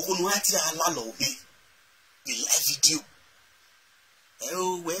 or no idea lalo he. The life with you.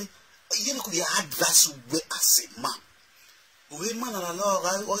 Oh, well, you know, the advice way as a man. We man a law, I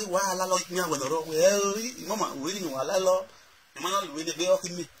like me when the road well, Mama, reading a law, the man really be of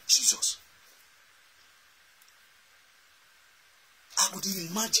me, Jesus. I would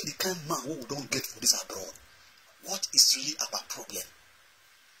imagine the kind of man who don't get for this abroad. What is really our problem?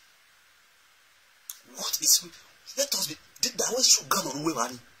 What is let us be did that way sugar or way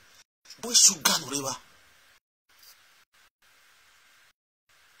man? Boy sugar or river.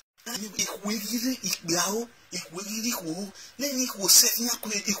 If we really if we really who, then it will set me up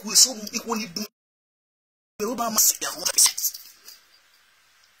with it will so equally be Obama set 100%.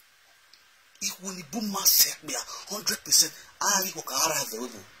 If we boom set me 100%, I will arrive.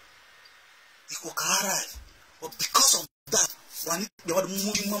 It will arrive. But because of that, when you are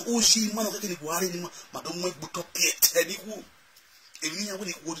moving man, oh, she man of the worry, Madame went to pay Teddy who. If you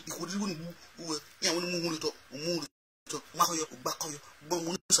would move to Mario Bacoyo,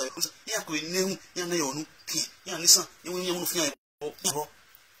 Bomusa, Yaku, Yan, listen, you will feel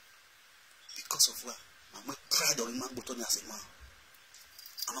because of what? I'm proud of my button as a man.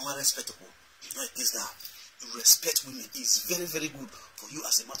 I'm not respectable. You know it is that. You respect women. It's very, very good for you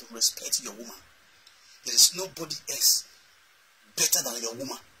as a man to respect your woman. There is nobody else better than your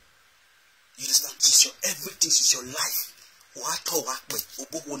woman. You understand? She's your everything. She's your life.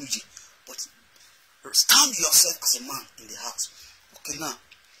 But stand yourself as a man in the house. Okay, now,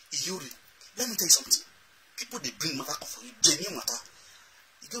 Iyore, let me tell you something. People, they bring matter for you, genuine matter.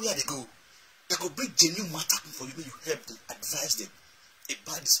 You go where they go. They go bring genuine matter for you when you help them, advise them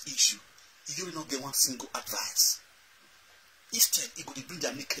about this issue. You will not get one single advice. Instead, it go to bring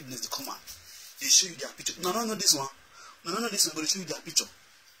their nakedness, they come out. They show you their picture. No, this one. No, this one, but they show you their picture.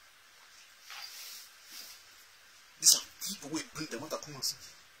 These are people who bring them out and come and say,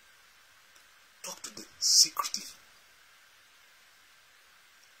 talk to them secretly.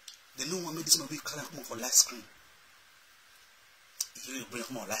 They know what made this man be come for live screen. You will bring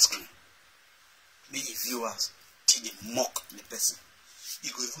them on live screen. Many viewers take they mock the person.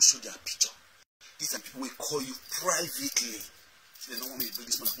 You go even show their picture. These are people who call you privately. They don't want me to bring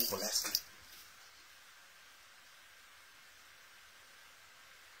this man for live screen.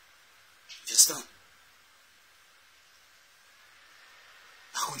 You understand?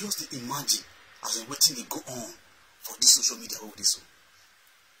 I could just imagine as I'm waiting to go on for this social media over this one.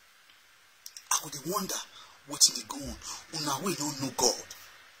 I could wonder what they go on. Una we don't know God.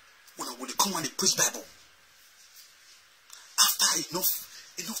 Una will come and they preach Bible. After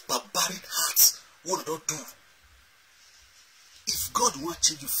enough barbaric hearts, what do do? If God wants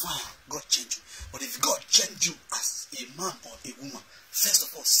to change you, fine, God change you. But if God change you as a man or a woman, first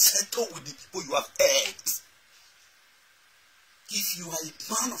of all, settle with the people you have heard. If you are a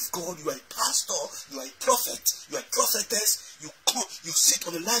man of God, you are a pastor, you are a prophet, you are a prophetess, you come, you sit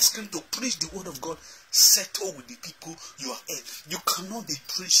on the live screen to preach the word of God, settle with the people you are heard. You cannot be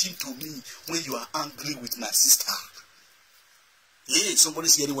preaching to me when you are angry with my sister. Yeah,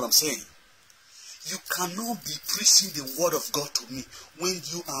 somebody's hearing what I'm saying. You cannot be preaching the word of God to me when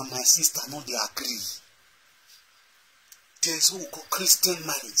you and my sister not they agree. There is what we call Christian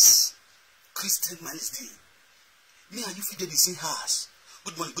malice. Christian malice there. Me and you feel the same house.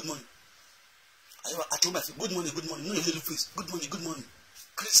 Good morning, good morning. I told my friend, good morning, good morning. No, your little face. Good morning, good morning.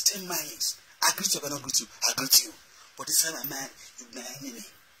 Christian malice. I greet you, I cannot greet you. I greet you. But this time, my man, you be my enemy.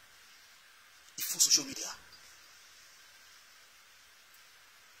 It's for social media.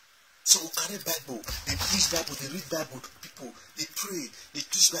 So we carry Bible, they preach Bible, they read Bible to people, they pray, they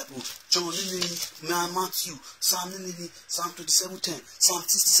teach Bible. John, Matthew, Psalm 27:10, Psalm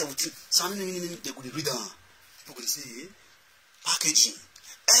 60:17, Psalm they go read down. People go say, packaging.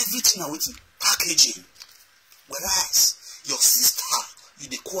 Everything are waiting, packaging. Whereas your sister, you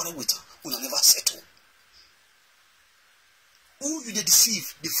dey quarrel with her, will never settle. Who you dey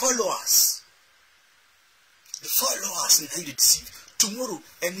deceive? The followers. The followers and how you deceive. Tomorrow,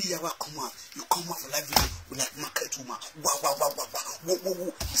 any year come out, you come out for live video with like market woman. Wow.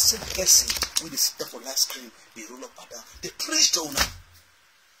 The same person when they sit there for live screen, they roll up and down. They preach to you.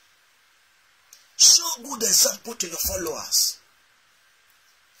 Show good example to your followers.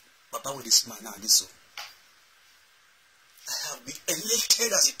 Baba with this man now, this one. I have been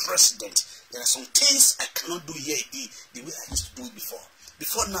elected as a president. There are some things I cannot do here the way I used to do it before.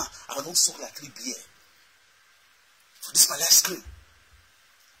 Before now, I don't soak like 3 beer. So this is my live screen.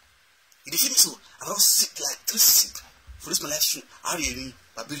 If you feel so, I don't sit like 3 sip. For this my life stream, you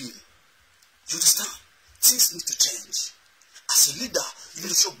understand? Things need to change. As a leader, you need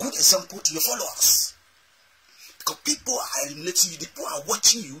to show good example to your followers. Because people are relating you, people are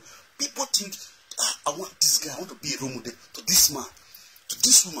watching you. People think, I want this guy, I want to be a role model to this man, to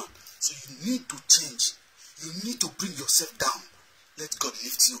this woman. So you need to change. You need to bring yourself down. Let God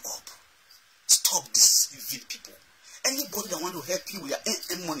lift you up. Stop deceiving people. Anybody that want to help you with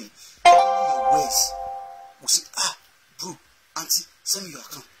your money, your ways, will say, bro, auntie, send me your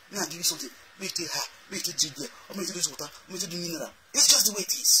account. May I give you something? May you take her, may you take ginger, or may you take this water, may you take the mineral. It's just the way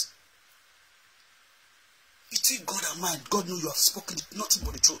it is. Between God and man, God knows you have spoken nothing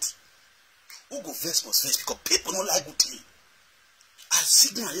but the truth. Who go first must first because people don't like good thing. I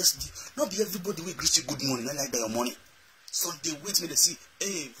see them yesterday. Not be everybody will greet you good morning, not like that your money. So they wait me to see,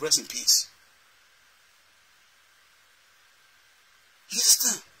 hey, rest in peace. You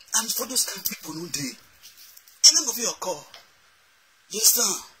understand? And for those kind of people no day, any of your call. You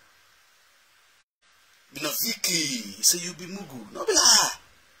understand? Be not Vicky, say you be Mugu. No be lie.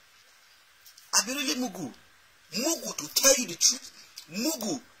 I be really Mugu. Mugu to tell you the truth.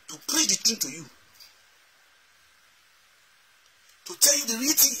 Mugu to preach the truth to you. To tell you the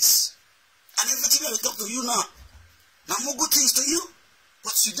real things. And everything I will talk to you now. Now Mugu things to you.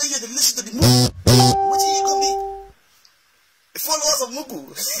 But today you have to listen to the Mugu. What are you going to be? Followers of Mugu,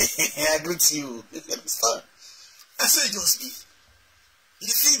 I greet you. I say just me.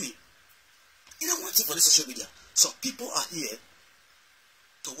 You feel me? You don't want it for the social media. So people are here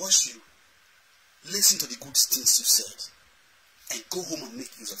to watch you, listen to the good things you said, and go home and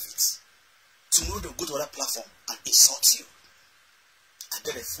make use of it. Tomorrow they'll go to other platform and insult you. I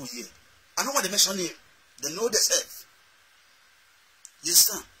did a full year. I know what they mention here. They know themselves. You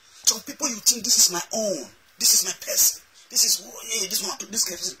understand? Some people you think this is my own, this is my person, this is yeah, this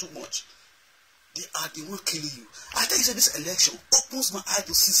guy isn't too much. They are the one killing you. I tell you that this election opens my eye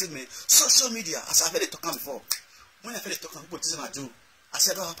to see man. Social media, as I've heard it talking before. When I've heard it talking, people this is what I do. I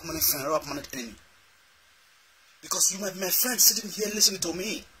said I don't have a permanent friend, I don't have a permanent enemy. Because you might be my friend sitting here listening to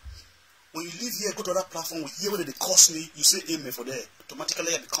me. When you leave here, go to other platform, we hear whether they curse me, you say amen for there.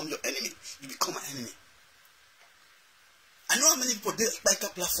 Automatically I become your enemy. You become my enemy. I know how many people they like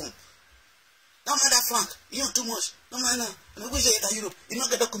that platform. Don't mind that flank. You know too much. Don't mind that. And we say that Europe. You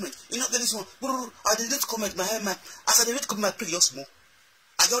not get that comment. You not get this one. I did not comment my hair man. As I did comment my prick your small.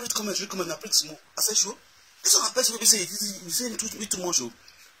 I got it comment, my prick small. I said sure. This one person will say you say too much.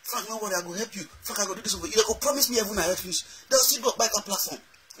 Frank, no worry, I will help you. Frank, I will do this over. You go promise me everyone I help finish. They'll still go back that platform.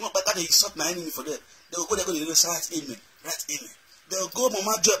 Not back that they insult my enemy for that. They'll go there, go to the right amen. Right amen. They'll go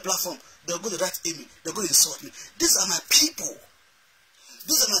Mama Joy platform. They'll go to the right amen. They'll go to insult me. These are my people.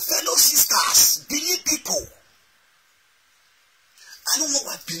 These are my fellow sisters. Benin people. I don't know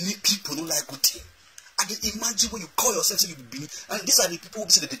why Benin people don't like good thing. I can imagine when you call yourself you be Benin. And these are the people who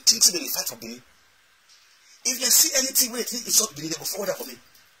say that they think that they fight for Benin. If they see anything where they think insult Benin, they go forward that for me.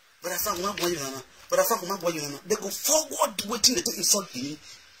 But I found one boy, they go forward waiting they insult Benin.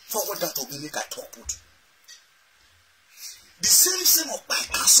 Forward that to me make I talk good. The same of my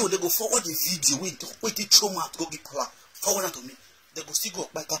castle, they go forward the video wait it trauma to go get power. Forward that to me. They go still go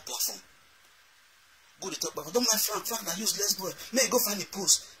back that platform. Go to talk about don't mind Frank, I useless boy. May go find a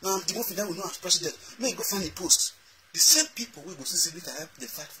post. Now I'm the one that will know as president. May go find a post. The same people will go see me to help the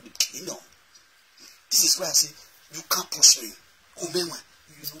fight for the kingdom. This is why I say you can't push me. You know.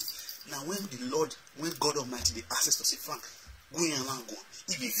 Now when God Almighty they ask us to say Frank, go in and go.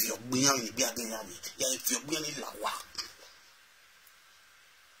 If you're being if you're being in lawa.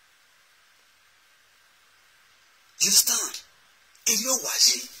 You understand? If you're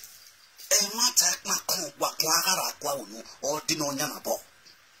watching, a matter na come back or dino yanabo.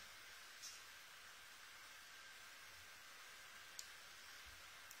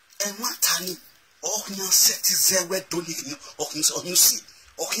 A matter or you set is there where don't you or you see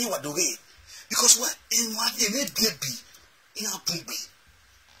or you what the way because what in what in a baby in a baby.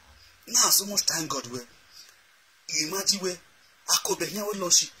 Now so much time God will imagine where I could be here with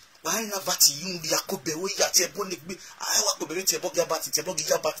Loshi. Why not Vati you be a cobe? We got a bonnet. I want to be a bog about it, a bog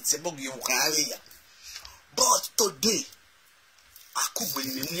about it, a bog you can. But today, I could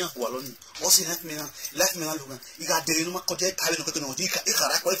be in Wallon. What's in that man? Let me alone. You got the Roma Cotet, I don't know. You can't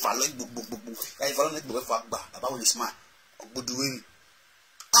follow book. I follow it about this man. Good doing.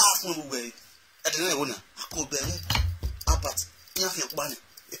 Half no way. I don't know. I could be about nothing one.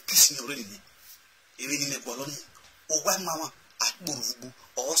 A piece in your reading. You reading a Wallon. Oh, one mama. At Burubu,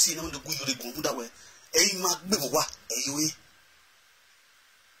 or see no the good that way. A mark Bibowa, a way.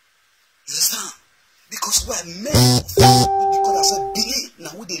 You understand? Because we're men because I said Benin,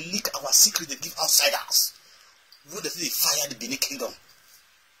 now would they leak our secret they give outsiders? Would they fire the Benin kingdom?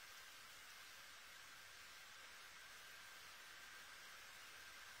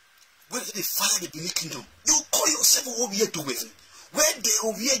 Where did they fire the Benin kingdom? You call yourself over here to win. Where they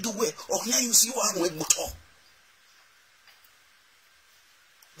over here to win, or here you see one with motor.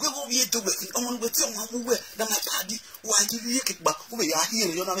 We will be doing on with someone who were my party, why give you kick back over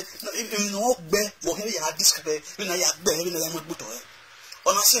here, you know, in no bear, or here you have this when I have bear in a motor.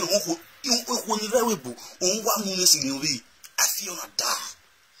 On a sin who you very book, on 1 minute in your way, I feel not die.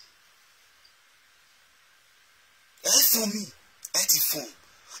 As for me, at the phone,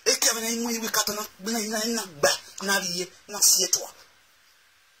 a cabin we cut on back, not here, not see it.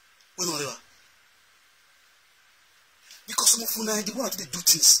 We know. Because some of them they want to do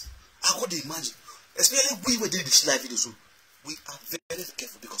things. I would imagine. Especially we were doing this live video. So we are very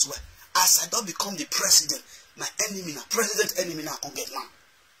careful because why? As I don't become the president, my enemy now, president enemy now can get now.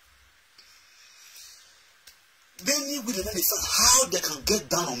 Many will understand how they can get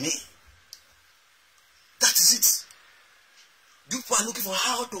down on me. That is it. People are looking for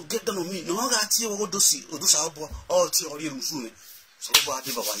how to get down on me. No matter what you do see, or do something, or you do so about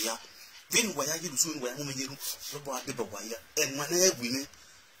the then why are you soon when you about the wire and when I win?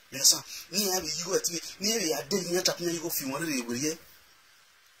 Yes, sir. Near you at me, nearly a day, you tap me, you go for 1 day, will you?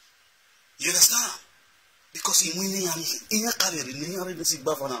 You understand? because in winning in your career, in your residency,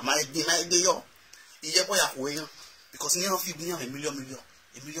 Bavana, my day, yo. Iye boy away, because in your few million, a million, and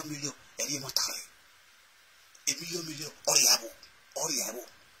you matare. A million, or yabo.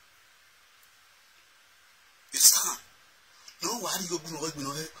 It's time. No, why do you go to work?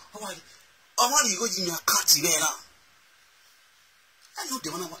 How are you going to cut it? I know the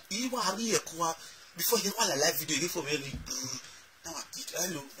one you are here before you want a live video for me. Now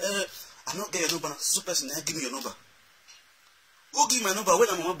hello. I'm not getting your number. Super person, give me your number. Who give my number when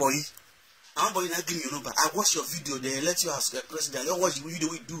I'm a boy? I'm boy, give me your number. I watch your video, they let you ask the president. I watch the video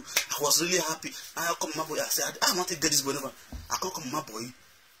we do. I was really happy. I come my boy. I said, I want to get this boy number. I can't come my boy.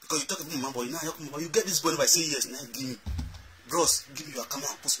 Because you talk about my boy. Now you get this boy number. I say yes, now give me. Bros, give me your camera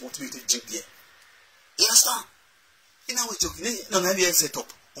and post motivated drink here. You understand? You know what you're no, never set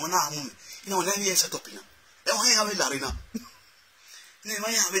up. On our moment. You know, never set up. Then why have a larina? Never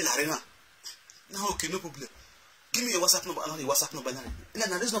have a larina. Now, okay, no problem. Give me your WhatsApp number. I know the WhatsApp number. No,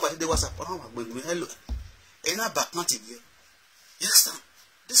 there's nobody the WhatsApp. Hello. And now back not here. You understand?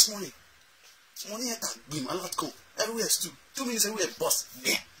 This morning I can beam a lot come. Everywhere is 2 minutes everywhere, boss.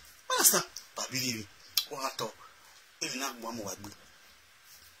 Yeah. Understand? But believe me, what I talk. Even now, one more. You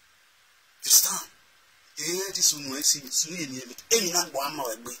understand? This one I see any now one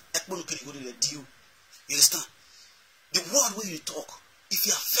more. Ekbono can go to the deal. You understand? The word where you talk, if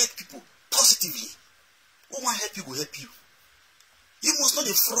you affect people positively, who want help you will help you. You must not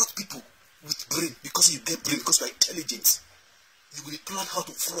defraud people with brain because you get brain, because you are intelligent. You will plan how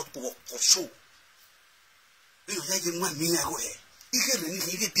to fraud people for show. You know, like one mean I go here. You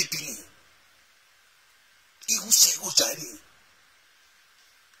get people. You say go Chinese.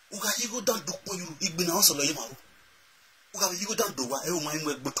 You go down to you been also like you go down to what I mind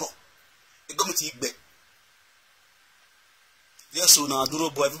with butter. You go to eat back. Yes, so now I don't know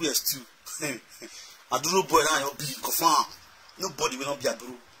boy everywhere too. I don't know boy now you'll be confirmed. Nobody will not be a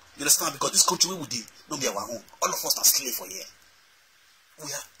duro. You understand? Because this country we did not be our own. All of us are slaves for here.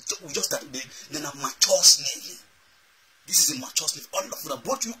 We just that then a mature slave. This is a mature slave. All of them,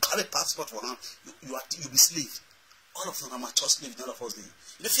 both you carry passport for now, you be slave. All of them are mature slave, none of us do.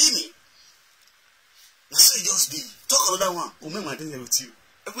 You feel me? Now say just be. Talk another one. We'll make my day with you.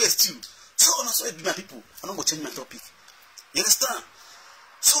 Everywhere is two. So that's why be my people. I'm not going to change my topic. You understand?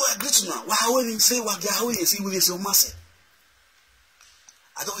 So I agree to now. Why when you say what you say when you say massive?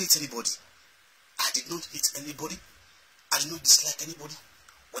 I don't hate anybody. I did not hate anybody. I did not dislike anybody,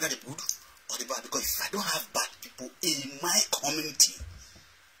 whether the good or the bad. Because if I don't have bad people in my community,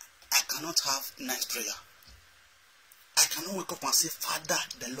 I cannot have nice prayer. I cannot wake up and say, Father,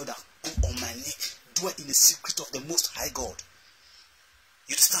 the Lord has come on my neck, dwell in the secret of the Most High God.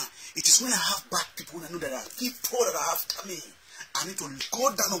 You understand? It is when I have bad people, when I know that there are people that I have coming, I need to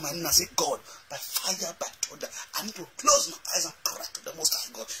go down on my knee and say, God, by fire, by thunder, I need to close my eyes and cry to the Most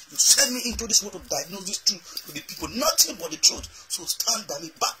High God. You send me into this world to diagnose this truth to the people, nothing but the truth. So stand by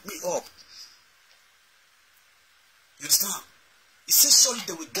me, back me up. You understand? He says, surely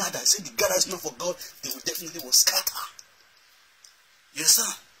they will gather. He said, the gather is not for God, they will definitely will scatter. You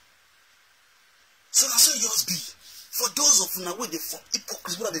understand? So that's how yours be. For those of you now where they for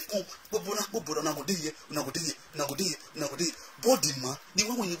hypocrites, where they come, but body man, the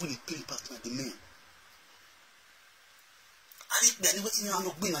one when you really play partner, the man. I think that anything you are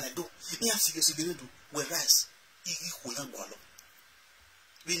not being and I do, you have to do, whereas you will not go along.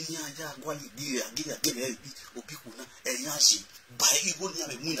 When you are going to get or people, and Yashi, buy you won't have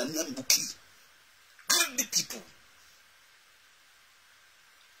a moon and young bookie. Good the people.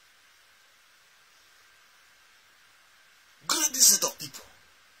 Good this set of people.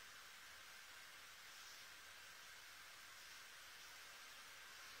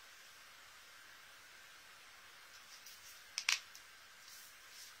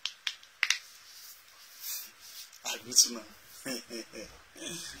 I agree to know.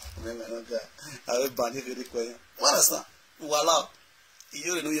 I will ban it very quick. What is that? Voila.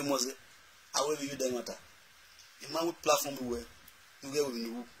 Iyore know your must. I will you them matter. In my platform where we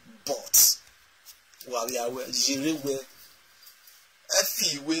know bots. While we are where you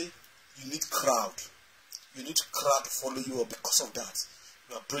need crowd. You need crowd to follow you up. Because of that,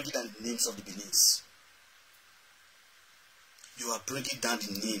 you are bringing down the names of the Benin's. You are bringing down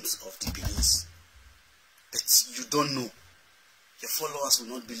the names of the Benin's. But you don't know. Your followers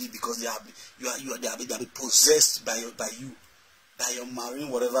will not believe because they are possessed by your marine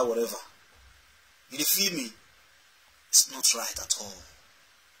whatever. You feel me? It's not right at all.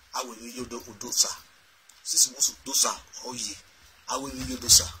 I will you do dosa. This is dosa. Oh yeah. I will you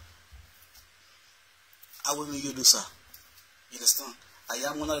dosa. I will you dosa. You understand? I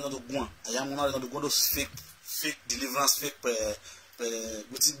am not going. I am not going to go to fake deliverance, fake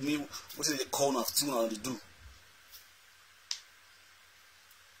what is the call of two now they do.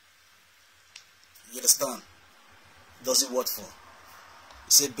 You understand? Does it work for? You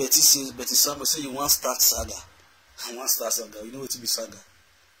say Betty Samuel say you want to start saga. I want to start saga. You know what to be saga?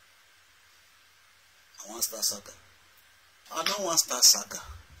 I want to start saga. I don't want to start saga.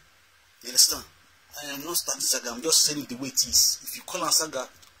 You understand? I am not starting saga. I'm just saying it the way it is. If you call a saga,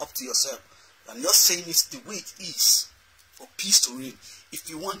 up to yourself. I'm just saying it the way it is for peace to reign. If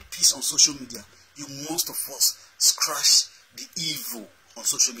you want peace on social media, you must of course scratch the evil on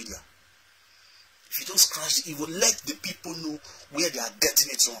social media. If you don't scratch the evil, let the people know where they are getting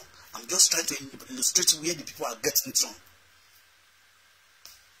it wrong. I'm just trying to illustrate where the people are getting it wrong.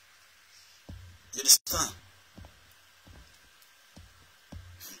 You understand?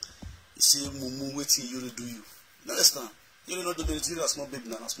 You say, Mumu, waiting you to do you. You understand? You don't know the baby, you're a small baby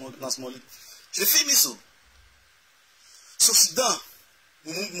now, not small. She feel me so. So sit down.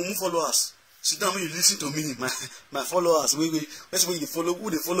 Mumu follow us. Sit down when you listen to me, my followers. Let's when you follow who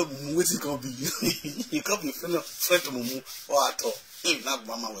they follow Mumu, waiting can be. You can't be friend to Mumu or at all. If not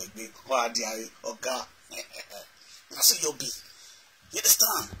mama will be or dear or God. That's what you'll be. You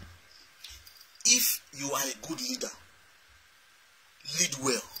understand? If you are a good leader, lead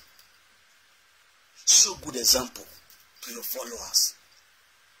well. Show good example to your followers.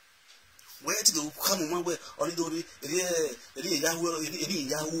 Where did you come on where only do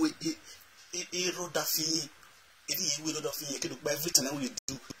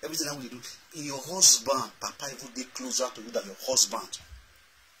everything we do in your husband, Papa even be closer to you than your husband.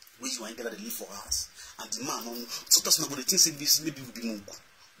 Where you ain't gonna live for us. And the man on so that's not what the things in this maybe will be mungu.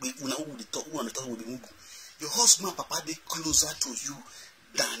 We now will talk will be mungu. Your husband, Papa, be closer to you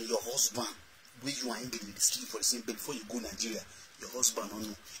than your husband. Where you are in the street for the same bed before you go Nigeria, your husband don't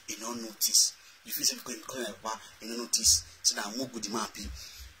know, he don't notice. You feel something going like he don't notice. So now more good demand people.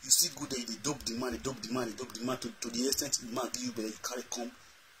 You see good that they dope demand to the extent the man give you better you carry come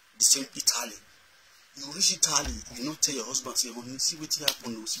the same Italy. You reach Italy, you don't tell your husband, say, honey, see what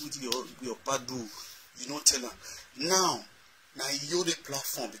happened, see what your pad do. You don't tell her. Now Iyore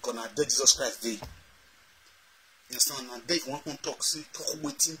platform because now dead Jesus Christ day. You understand? Now they want to talk, say talk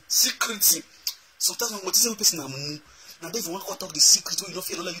waiting, secret. Sometimes when you person now if you want to talk the secret, you don't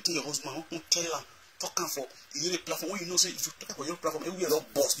feel like you tell your husband, you don't tell her, talking for the platform. When you know, say if you talk about your platform, every other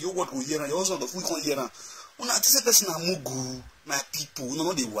boss, your word will hear, and your husband will come hear. When I this person mugu, my people,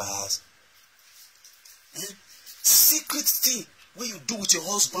 no the wise. Secret thing where you do with your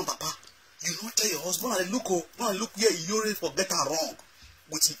husband, Papa, you don't tell your husband. I look where Iyore forget her wrong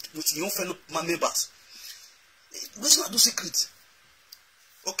with your fellow members. Which not do secret.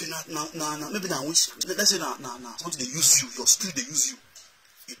 Okay, now, maybe now, let's say now, something they use you, your spirit they use you.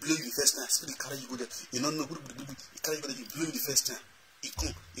 He blow you the first time, spirit carry you go there. You don't know, he carry you go there, he blow you the first time. He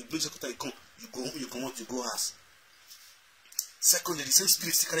come, he blow you the second time, he come, you go home, you come out, you go house. Secondly, the same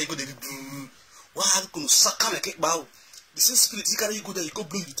spirit carry you go there, why are you going to suck on a cake bow? The same spirit carry you go there, you go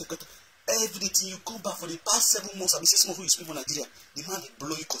blow you the second time. Everything you come back for the past 7 months, I've been 6 months when you speak for Nigeria. The man they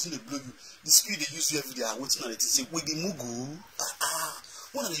blow you, continue to blow you. The spirit they use you every day, are waiting on it. Say, wait, the mugu.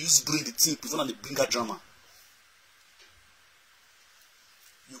 When they use bring the thing, before they bring a drama.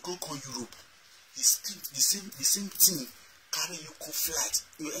 You can't call Europe. The same thing carry you come flight.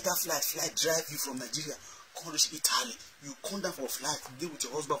 You enter flight drive you from Nigeria, come reach Italy. You come down for a flight, deal with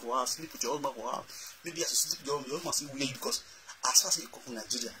your husband for hours, sleep with your husband for hours. Maybe as you sleep with your husband, see where you because as far as you come from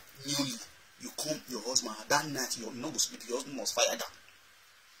Nigeria, newly, you come your husband that night, you're not going to sleep, your husband must fire down.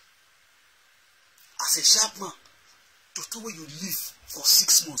 As a sharp man, to where you live for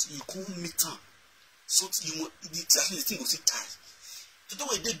 6 months, you can't meet her. So the thing will sit tight. To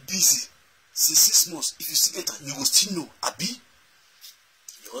where they busy since 6 months, if you see enter, you will still know. Abi,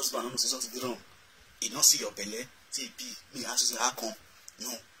 your husband don't say something wrong. He not see your belly, say me ask you say how come?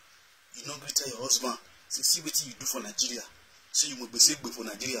 No. You not going to tell your husband, say see what you do for Nigeria. So you must be safe for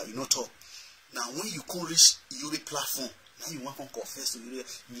Nigeria, you not talk. Now when you come reach Iyore platform, now you want to confess to Iyore,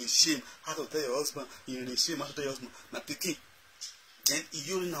 you shame how to tell your husband, you shame how to tell your husband. Now picking. Then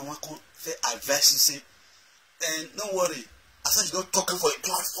Iyore now want to advise you say, and don't worry, as long as you don't talk for a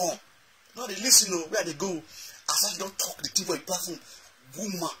platform, no they listen where they go. As long as you don't talk the thing for a platform,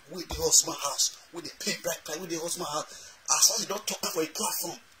 woman with the husband house, with the pay black price, with the husband house, as long as you don't talk for a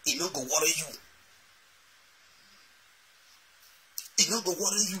platform, it not go worry you. It not go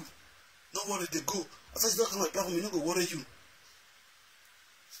worry you. Not worry they go. As long as you don't come on a platform, it not go worry you.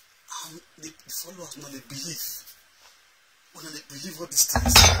 And the followers now they believe. When they believe all these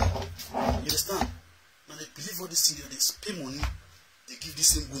things. You understand? Now they believe all these things, they spend money. they give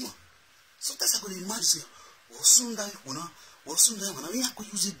this same woman. Sometimes I go to imagine, say, what soon that you know, what soon that when I could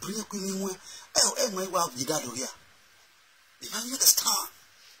use it, bring a queen in where, oh, my wife did that here. If I understand,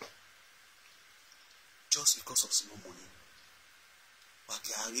 just because of small money, what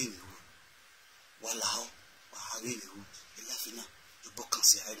you are in you, walao, what are in you, you laughing now, you book can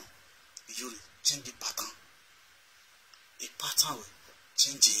say, I know, you change the pattern. A pattern will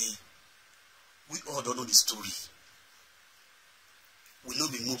change it. We all don't know the story. We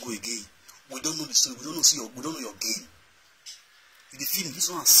don't be Mogo again. We don't know the story. We don't know your game. In the film, this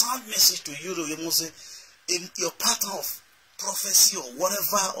one sound message to you. You must say, in your pattern of prophecy or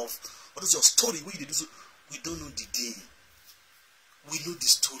whatever of what is your story? What you do? We don't know the game. We know the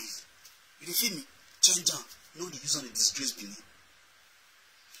story. In the film, change down. No, the use on the disgrace beneath.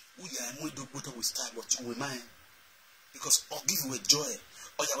 We are more do better with style, but you will mind because I'll give you a joy.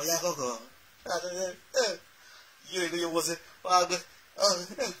 Oh yeah, go. You was it?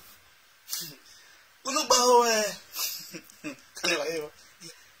 Uno bajo yeah.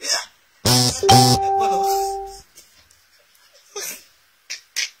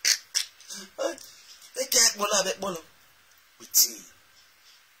 They can't bola that bolo. Waiting.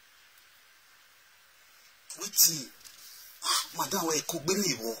 Madam, we could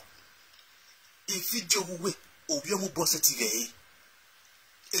believe war. If you do we, or you move boss at TV.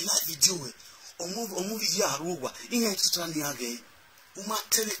 A live video. Or movie Yaruba, in a strand again. Uma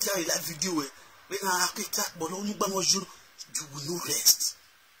tell it live video. When I attack, but only Bamos, you will no rest.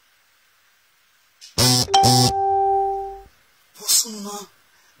 Posuna,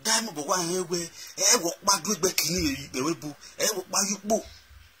 Diamond, but one way, walk back with Becky, the Webu, walk by you book.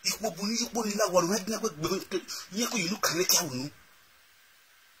 If you put in that one, you look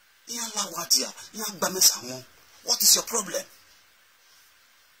at you. What is your problem?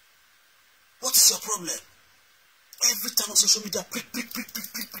 What is your problem? Every time on social media, your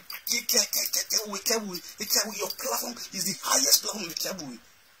platform is the highest platform we can do.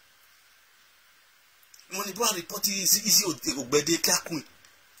 When the brand report is easy to obey the queen.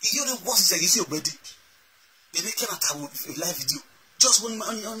 You know what is easy obey. They cannot have a live video. Just one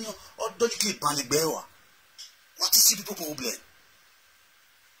on your or don't keep panic bearer. What is your people problem?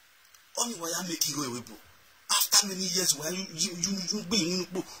 Only why I'm making you away. After many years, where you being you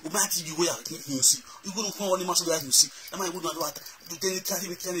go out, you see, you go to call any muscle that you see. Am I would not want to tell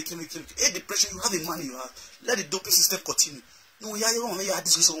you, depression, you have the money you have. Let the doping system continue. No, you are your own, you are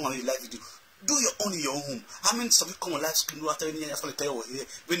discussing on your life video. Do your own in your home. How many some come on live screen after any years for the here?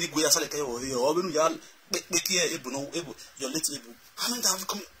 When you go outside the here, or when you are make here able, no able, you're late able. How many times you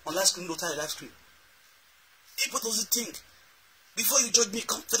come on live screen, don't live screen? What does it think? Before you judge me,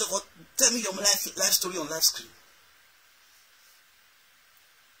 come tell me your life story on live screen.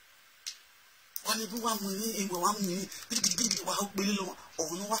 Why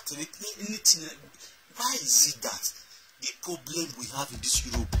is it that the problem we have in this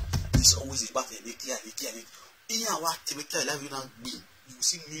Europe is always about the in our life you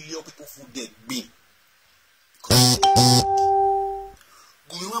see millions of people who dead being.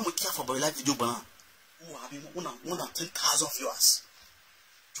 We care for life video ban. Who have more than 10,000 viewers.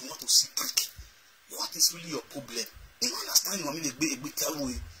 You want to see prick. What is really your problem? You understand what I mean? A big way.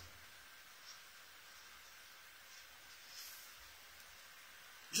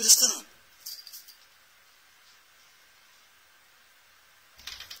 You understand?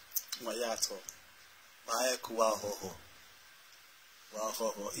 Mayato. Mayaku wow.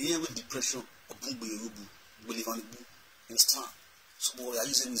 Here with depression, believe on the book. Understand? So we are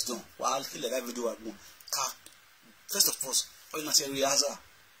using wisdom. While kill that video at boom. First of all, why not say Riaza?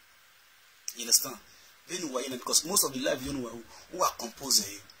 You understand? Then why because most of the live you know who are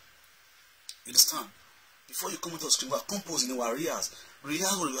composing. You understand? Before you come into the screen, we are composing our Riaz.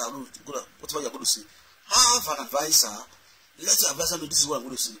 Riaz will whatever you are going to see. Have an advisor. Let your advisor know this is what I'm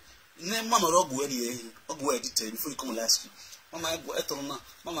going to see. Name Mama Rogu edited before you come on live screen. Mama go etona,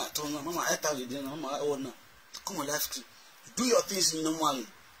 Mama etona, Mama etawid, Mama owner. Come on live screen. Do your things normally.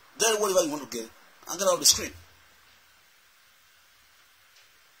 Get whatever you want to get and get out of the screen.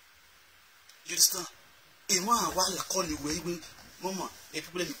 You understand? A man while I call you where Mama, a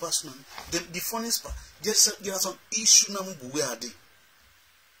people in the past now. The funniest part, there are some issues now where are they?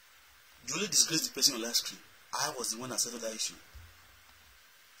 You only disgrace the person on live screen. I was the one that settled that issue.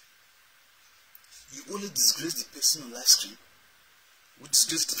 You only disgrace the person on live screen. We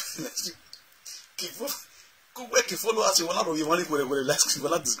disgrace the person on live screen. Go work and follow us. You will not be money for the live screen. You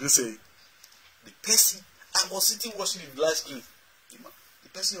will not disgrace it. The person, I was sitting watching the live screen. The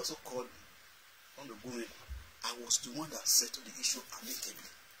person also called me on the boom. I was the one that settled the issue amicably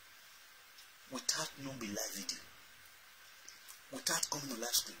without no be live video. without coming on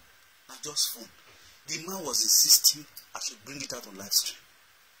live stream. Not just phone. The man was insisting I should bring it out on live stream.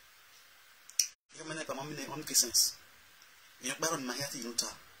 Make sense. You baron my head, you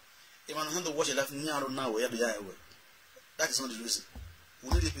talk. If I don't watch a live now, where the eye way. That is not the reason. We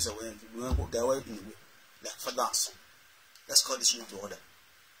need a piece of way. We will go away in the way. Like for dance. Let's call this one to order.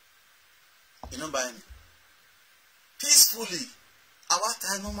 You know, by me. Peacefully. Our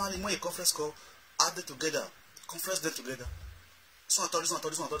time normally when a conference call, add them together, conference them together. So I thought this one.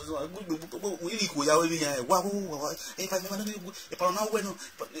 We need to go away here. Wow. If I know when,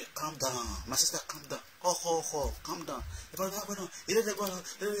 but calm down. My sister, calm down. Oh, calm down. If I know when,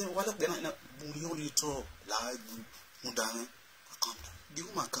 what up then? You talk like calm down. The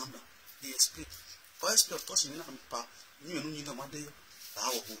woman calm down. They explain. For explain, of course, you know,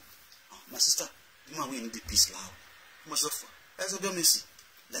 my sister, you know, we need the peace now. Myself, as a domestic,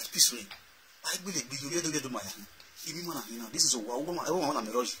 let peace reign. I believe you do my hand. This is a woman. I want to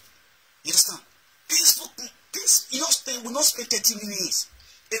mirror you. You understand? Peace. You will not spend 30 minutes.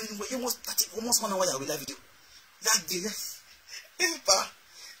 And we almost 1 hour. I will live video. Like this. If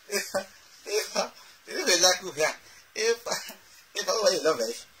I love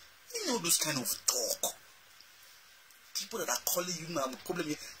it, you know those kind of talk. People that are calling you now, the problem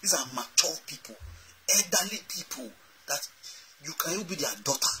is these are mature people, elderly people that you can be their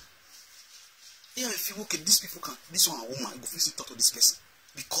daughter. Yeah, if you okay, these people can, this one a woman, you go feel talk to this person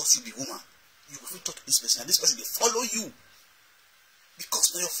because you be woman. You go feel talk to this person, and this person they follow you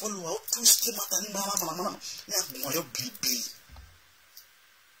because now you follow out to stay matter.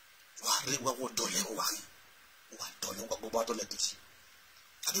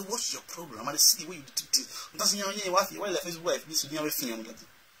 I dey watch your program. I dey see the way you do things. That's why you wife, why like Facebook wife, this you never feel anything.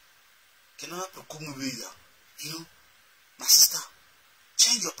 Can I come over here? You know, my sister,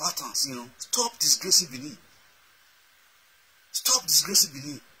 change your patterns. You know, stop disgracing Benin. Stop disgracing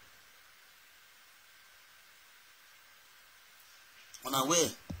Benin. On our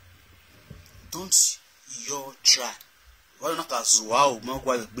way, don't you try. Why not as wow,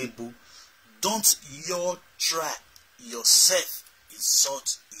 don't you try yourself.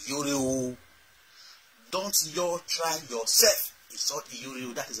 Insult Iyore. Don't you try yourself insult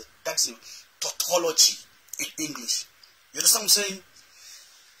Iyore. That's a tautology in English. You understand what I'm saying?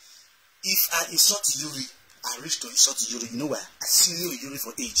 If I insult Iyore, I reach to insult Iyore. You know why? I senior Iyore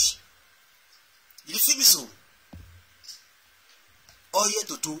for age. You feel me so? All you have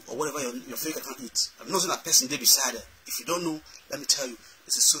to do, or whatever your favorite can eat. I'm not saying a person there beside her. If you don't know, let me tell you,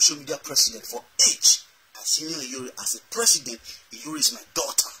 it's a social media president for age. I senior Iyore as a president. Iyore is my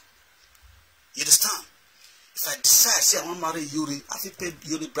daughter. You understand? If I decide, say I want to marry Iyore, I will pay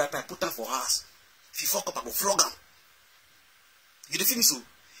Iyore bride, I put her for house. If you fuck up, I go flog him. You feel me so?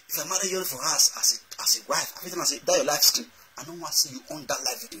 If I marry Iyore for house as a wife, I will say, that your live stream. I don't want to see you on that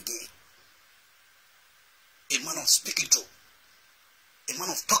live video again. A man of speaking to. A man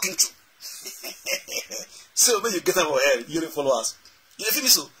of talking to. So when you get out of here, Iyore followers. You feel me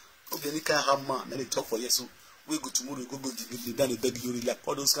so? Okay, any kind of man, then they talk for years. So we go tomorrow, we go down the bed Iyore like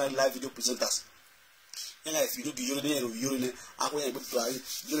all those kind of live video presenters. And if you don't be Iyore, Iyore, I want to go to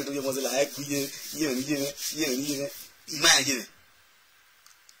Iyore. Don't you want to like Iyore?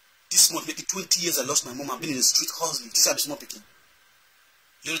 This month, maybe 20 years I lost my mom. I've been in the street hustling. This is small picking.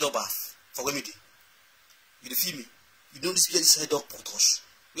 Iyore do bath for women. You feel me? You don't just this head up touch.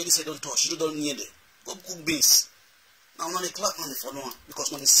 Where this head don't touch, you don't need it. Go cook beans. Now I'm not a clap on the follow one because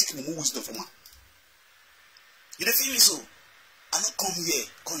when they seek me, more wisdom from one. You don't feel me so? I don't come here,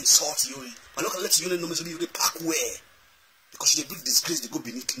 come insult Iyore. I'm not gonna let Iyore know me so you pack where. Because she bring disgrace they go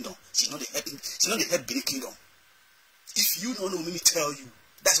Benin Kingdom. She's not the head Benin Kingdom. If you don't know, let me tell you.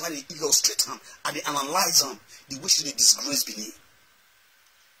 That's why they illustrate them and they analyze them the way she disgrace Benin.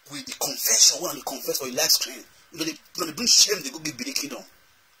 With the confession, when they confess for a live stream, when they bring shame, they go give Benin Kingdom.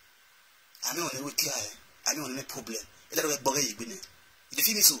 I mean on the way clear, I mean on the problem. You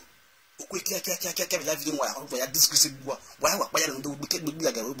feel me so? Live video why disgrace why don't do we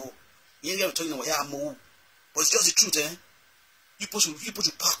like a robot? You ain't telling why I'm more. But it's just the truth, eh? You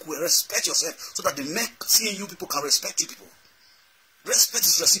should pack well, respect yourself so that the men seeing you people can respect you people. Respect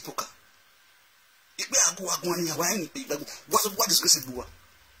is reciprocal. What disgrace is Bua?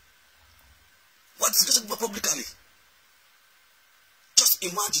 What disgrace is Bua publicly? Just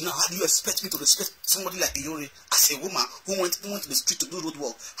imagine now, how do you expect me to respect somebody like Iyore as a woman who went to the street to do road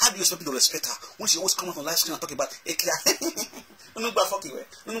work? How do you expect me to respect her when she always come out on live screen and talk about I'm not fucking way.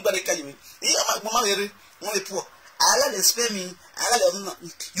 I'm not going to carry me. I like to spare me.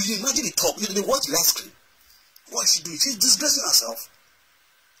 You imagine the talk. You watch live screen. What is she doing? She's disgracing herself.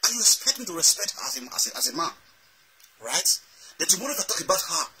 And you expect me to respect her as a man. Right? Then tomorrow if I talk about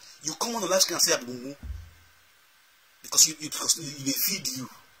her, you come on the live screen and say Abumu. Because you feed you.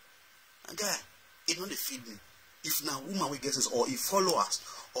 And guy, it not they feed me. If now woman will get this, or if followers,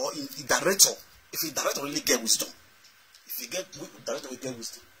 or if the director, if the director really get wisdom, if you get director will get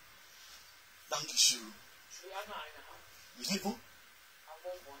wisdom. Thank you. You take one? I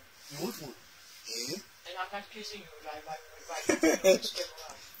want one. You want one? Eh? And I'm not kissing you like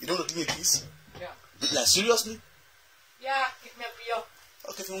You don't want to give me a kiss? Yeah. Like seriously? Yeah, give me a beer.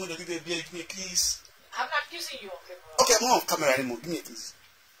 Okay, if you want to give me a beer, give me a kiss. I'm not kissing you on camera. Okay, I'm not on camera anymore. Give me a kiss.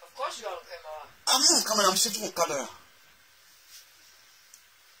 Of course you are on camera. I'm not on camera. I'm sitting on camera.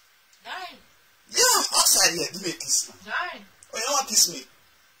 9. Yeah, I'm outside here. Give me a kiss. 9. Oh, you don't want to kiss me?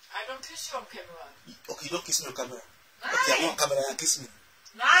 I don't kiss you on camera. Okay, you don't kiss me on camera. 9. Okay, I'm not on camera and kiss me.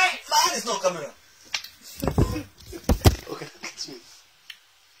 9. 9 is not on camera. Okay, kiss me.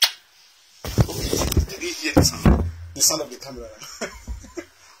 Okay, did you hear the sound? The sound of the camera.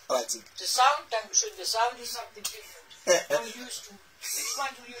 Alright. The sound, the sound is something different. I'm used to. Which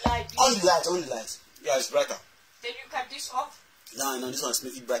one do you like? On the light, on the light. Yeah, it's brighter. Then you cut this off. No, this one is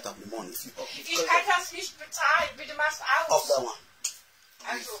making it brighter in the morning. Ich kann das nicht bezahlen, bitte mach's aus. Off that one.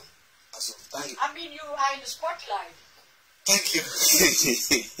 Also, thank you. I mean, you are in the spotlight. Thank you.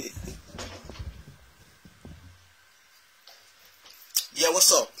 Yeah,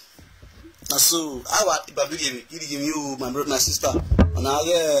 what's up? Now, so, if I give you my brother, my sister, and I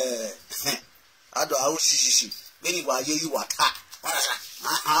do, I will see. Then you are you what?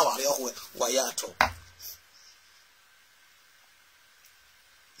 How are you? Why you at all?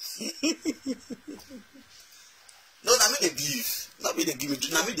 No, I mean they give. Not me they give me.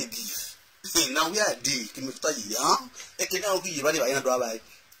 Now me they give. Now we are day. Can you tell you? Huh? Can now give you money by by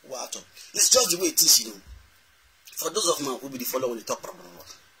what? It's just the way it is, you know. For those of you who be the follower when they talk,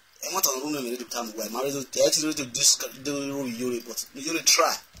 I want to know me the time where marriage they actually to do Iyore, but Iyore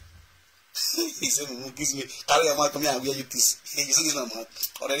try. He said, "Kiss me. Carry your man come here and wear you kiss." He said, "This man,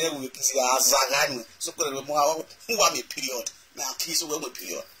 or the name will kiss you as Zagan." So put it more. Who want me period? Now kiss over my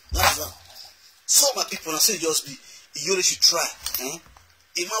period. So my people, I say just be Iyore should try.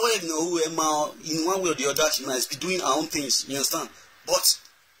 In my way, in one way or the other, she must be doing her own things. You understand? But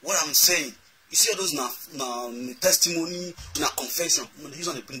what I'm saying, you see all those now testimony, now confession. When they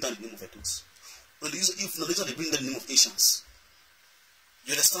don't bring down the name of Edos. When they don't bring down the name of Asians.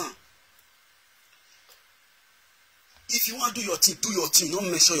 You understand? If you want to do your thing.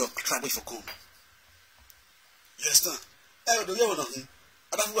 Don't make sure your tribe will come. You understand? What are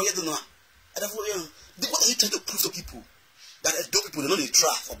you trying to prove to people? That Edo people, they know they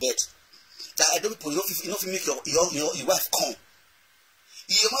try for bed. That Edo people, you know make your wife come.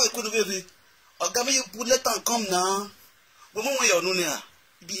 You let them come now. But when you're known here,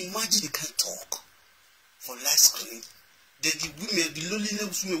 you imagine they can't talk for live screen. Then the women, the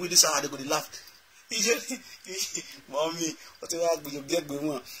loneliness women with this are they go to laugh. Mommy, whatever you get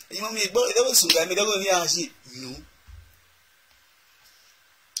going on. You mommy, but it was so I made you know.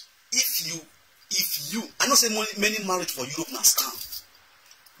 If you, I don't say many marriage for Europe now scam.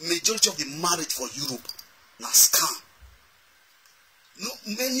 Majority of the marriage for Europe now scam. No,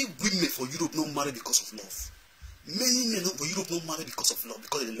 many women for Europe not marry because of love. Many men for Europe not marry because of love,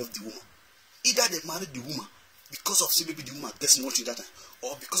 because they love the woman. Either they marry the woman because of say maybe the woman gets much in that time,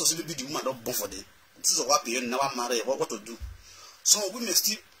 or because of say maybe the woman not born for them. This is what they never marry. What to do? Some women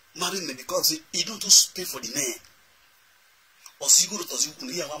still marry men because they don't pay for the man. Or siguro to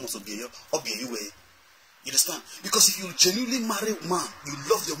you hear one must be or be you way. You understand? Because if you genuinely marry a man, you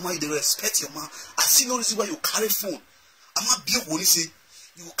love your man, you respect your man. I see no reason why you carry phone. I'm not be when you say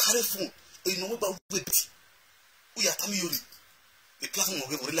you carry phone. You know about it. We are telling you the platform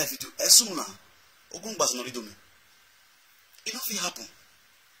of real life. As soon as Ogun was not doing it, nothing happen.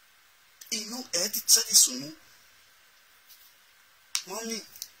 You know, edit said this soon. Mommy.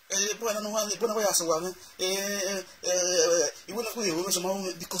 Because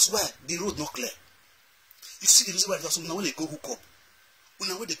why? The road not clear. You see the reason why when they go hook up. When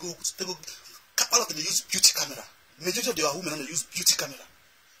they go all of them use beauty camera. Majority of the women use beauty camera.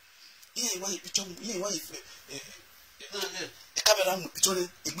 Why picture why the camera picture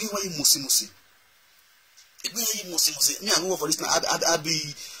it mean why musi. It mean why musi. Me I go for this night. I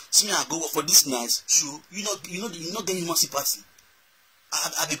be see me I go for this night. Sure, you not getting much party.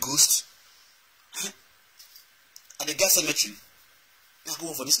 At the ghost, at the gas cemetery, I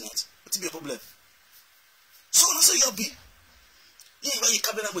go for this night. What will be a problem? So I say you'll be. Yeah, why you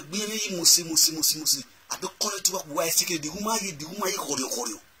coming up with me? Musi. I don't call it to work. Why sick the woman you.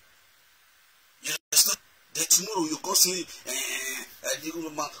 You understand? That tomorrow you go say,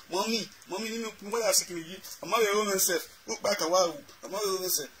 mommy, why are you saying? I'm not your own self. Look back a while. I'm not your own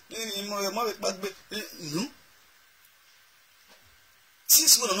self. No.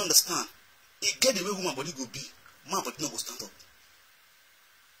 Since we don't understand, it get the way my body go be. My body no go stand up.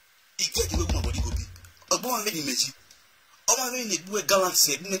 It get the way my body go be. A boy made image. Over in the gallant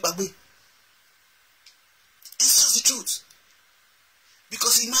said, make back. It's just the truth.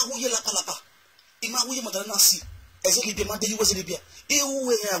 Because he might wear la palapa. He might wear Madonna see. Exactly the man that you was in Libya. He will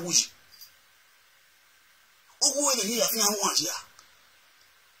wear a wish. Oh, when he has now one year.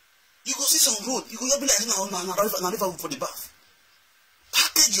 You go see some road. You go be like now never for the bath.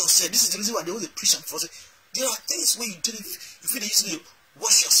 Package yourself. This is the reason why they always preach and force. There are things where you do it. You feel easily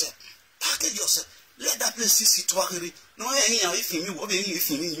wash yourself. Package yourself. Let that place see to agree. No, if you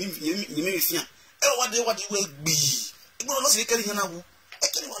may fear. What they will be. You will not be carrying an hour. I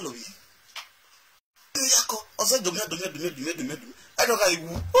can't want to be. I said, I don't like you.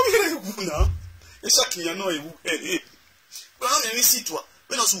 Oh, now. It's shocking, you know. But I'm a see to her.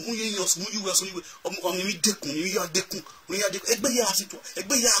 When I was who you were so you on me, Decun, you are Decun, we are the Egbaya,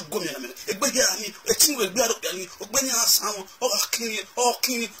 Egbaya Gomen, Egbaya, a king will be out of me, or Benya Sound, or King,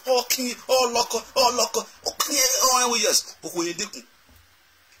 or Locker, or clear, oh, yes, who you Decun.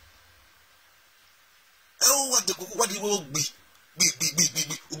 Oh, what you will be.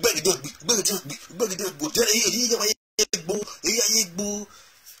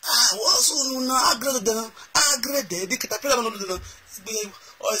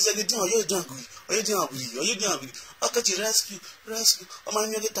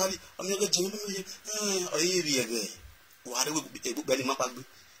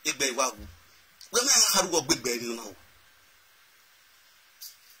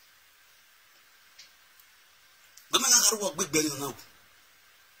 The man has to work big belly now.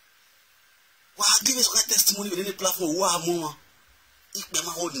 Why give us a testimony with any platform? Why more? If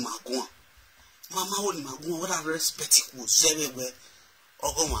Mama holding my go, Mama holding my go, what I respect you, say, where,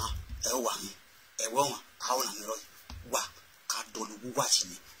 Ogoma, a woman, how am I? What can't do watch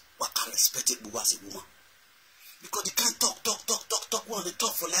me? What can respect it was a woman? Because they can't talk, one of the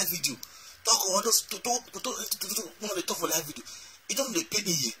talk for live video. Talk all those to one of the talk for live video. It don't they pay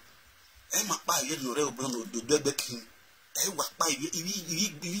me. Emma buy you no real brand of the baby king. What buy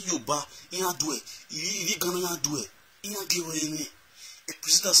you bar in a do it. If you're gonna do it, in a give any. A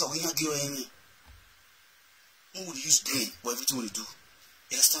president of in a give any. Who would use brain for everything we do?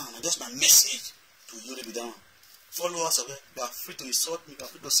 Yes, that's my message to you to be down. Follow us away. You are free to insult me, you are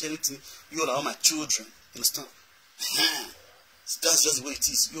free to say anything. You are all my children. Understand? That's just the way it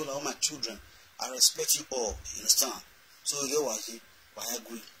is. You are all my children. I respect you all. You understand? So you are here. I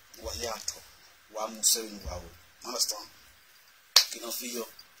agree. Wayato, Wamusing Wow. Understand? Cannot feel you,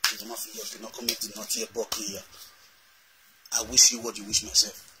 cannot commit, not here, book here. I wish you what you wish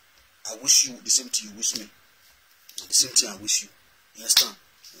myself. I wish you the same thing you wish me. The same thing I wish you. You understand?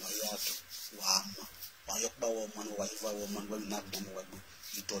 Wayato, Wama, Wayokba woman, Waiva woman, when not one way.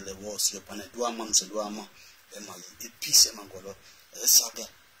 You told the walls, your planet, Duaman, Seduama, Emma, a piece, Emma Golo, a saga.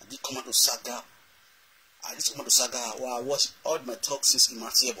 I did come out to saga. I just want to saga while I watch all my talks since in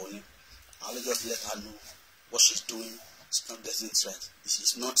my table. I'll just let her know what she's doing. It's not getting it right.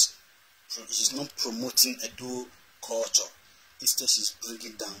 She's not promoting Edo culture. Instead, she's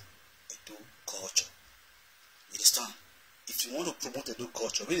bringing down Edo culture. You understand? If you want to promote Edo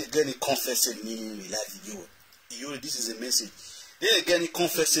culture, when you get any confessing in your life, Iyore, this is a message. Then you get any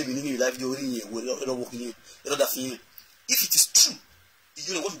confessing in your life, you're in here, you're walking in, you're not that. If it is true,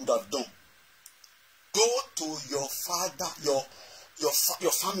 you know what you would have done. Go to your father, your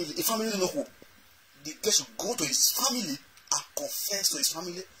family. If family know who, the guy should go to his family and confess to his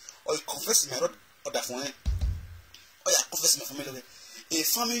family, or he confess in my road or that one, or you confess in my family. A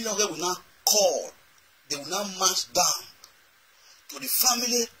family will now call, they will now march down to the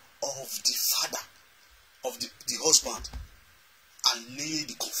family of the father, of the husband, and lay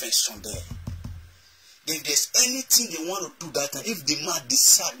the confession there. If there's anything they want to do that time, if the man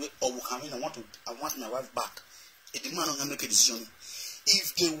decide, or I want my wife back, if the man will make a decision.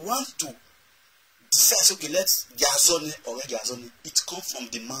 If they want to decide, okay, let's Jazone or Jazone, it comes from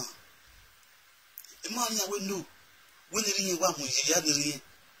the man. The man will know when they really want to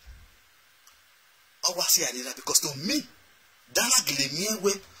I was saying that because to me, Dana Gilemian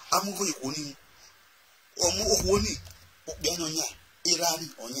way, I'm going to win or more winning, or Bianonia, Iran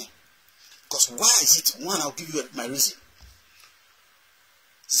or Nya. Because why is it? One, I'll give you my reason.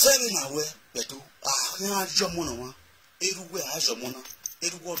 7 hours, but I have your money. Everywhere has your money.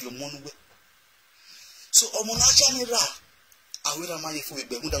 Everywhere your money. So, Omonachanera, I will remind you for a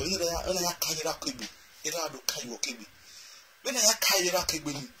bit. I will not carry a kibi. It are to carry a kibi. when I carry a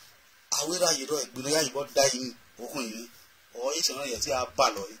kegwin, I will I do it, but I got dying, or it's another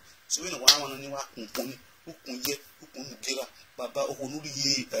balloy. So in a 1 on any one, who can get Baba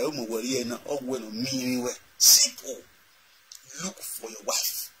Onuli, Elmo, or when me simple. Look for your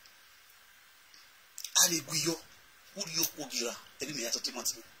wife. Ali Guyo, who you Ogira, enemy at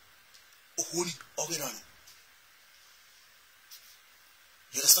Timothy. Oh, holy Ogiran.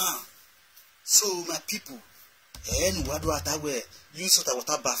 You understand? So, my people, and what do I wear? You sort of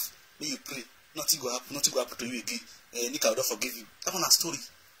water bath, when you pray, nothing go up to you again, and Nick, I will forgive you. That one a story.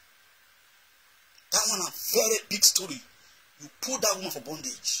 That one a very big story. You put that woman for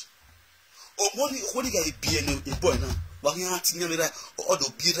bondage. Oh, what do you be a boy now? But you are telling me that, or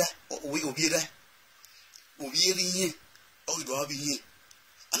the beer, or we will be there. Or we are in here, or we will be here.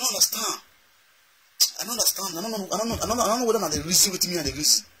 I don't understand. I don't understand. I don't know whether they reason with me and they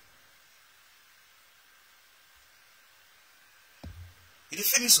reason. You didn't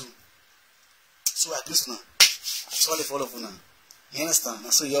feel me so. So I agree now. Sorry for all of you now. You understand?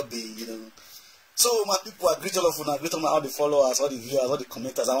 That's so you'll be, So my people, I greet all of you now. I greet all the followers, all the viewers, all the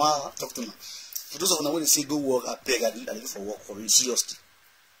commenters. I want to talk to you. For those of you when they say go work, I beg, I look for work for you, seriously.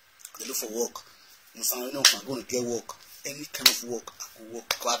 They look for work. You know, I'm going to get work. Any kind of work, I could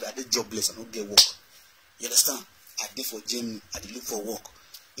work. I did jobless, I don't get work. You understand? I did for Germany, I did look for work.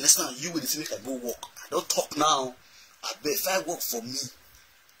 You understand? You will think I go work. I don't talk now. I beg, if I work for me,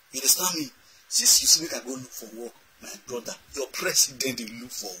 you understand me? Since you see me, I go look for work, my brother, your president will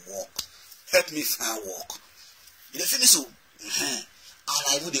look for work. Help me find work. You don't feel me so? And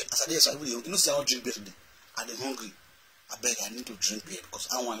I would, as I say, you know, say I don't drink beer today. I'm hungry. I beg, I need to drink beer because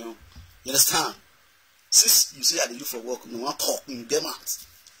I want you. You understand? Since you say I look for work, no one talk, you get mad.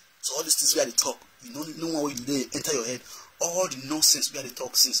 So all these things where they talk, you don't know what you enter your head. All the nonsense where they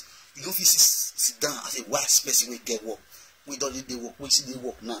talk since you know if you sit down as a wise person we get work. We don't need the work, we see the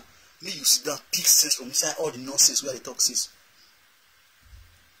work now. Me you sit down, pick sense from inside all the nonsense where they talk since.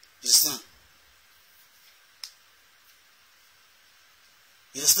 You understand?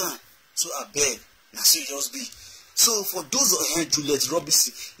 You understand? So I beg, now see just be. So for those who are Juliet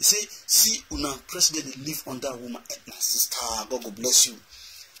Robinson, he say, see una president live under woman, my sister, God go bless you.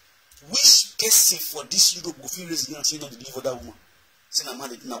 Which person for this Europe go feel raised and say not deliver that woman? Say na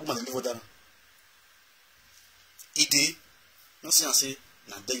man, na woman deliver that. Ide, no say I say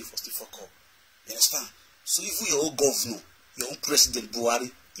na there you first fuck up. You understand? So if your own governor, your own president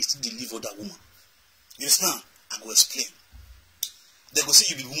Buhari is to deliver that woman. You understand? I go explain. They go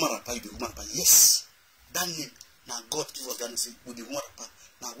say you be woman rapper, you be woman rapper. Yes, that name. Now God give us that and say we be woman rapper.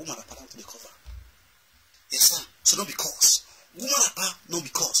 Now woman rapper down to the cover. Yes, sir. So not because woman rapper, not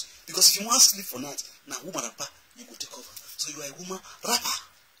because if you want to sleep for night, now woman rapper you go take over. So you are a woman rapper.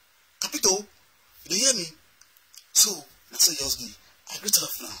 Capito, you hear me? So now say just be. I greet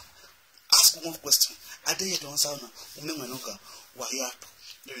enough now. Ask one question. I dare you to answer now. Woman manoka why you up?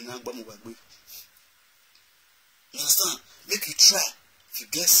 You now gbamu bagbe. You understand? Make you try. If you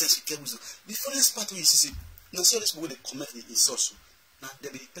get sense, you get wisdom. The funniest part where you see. Now, see all these people they comment in source. Now, they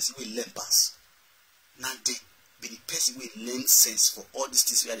be the person who learn pass. Now, they be the person who learn sense for all these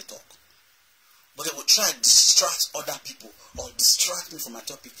things where they talk. But they will try to distract other people or distract me from my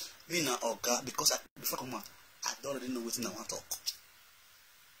topic. Me now, oh God, because before I come out, I don't already know what I want to talk.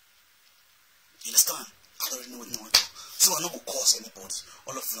 You understand? I don't already know what I want to talk. So I'm not going to cause anybody.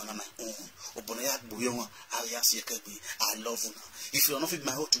 All of you are on my own. I love you now. If you're not in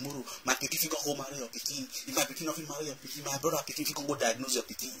my home tomorrow, my pikin, if you can marry your pikin, if my pikin not marry your pikin, my brother pikin, if you can go diagnose your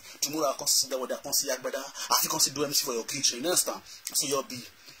pikin, tomorrow I consider what I consider better. I can consider MC for your kitchen. You understand? So you'll be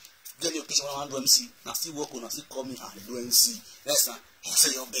get your kitchen around MC. Now still work on, still call me and do MC. You understand? I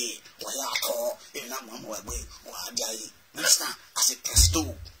say your babe, why I call, if not one more way, or I die. You understand? I say presto.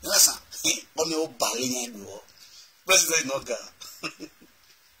 You understand? On your balling and go. President Noga.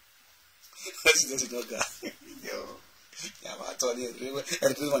 President Noga. Yo. Yeah, I told you,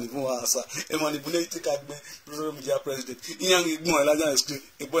 everyone is more answer. And when the Buneti cat me, president, young ignore Lajan is clear.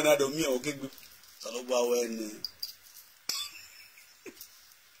 A boy had a meal, okay, Saloba when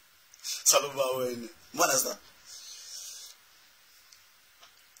Saloba when. What is that?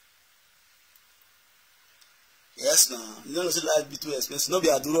 Yes, now you don't see life be too expensive. No be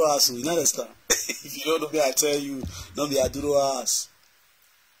aduro ass, you understand? If you don't know me, I tell you, don't be aduro ass.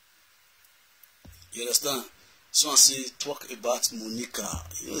 You understand? So I say talk about Monica.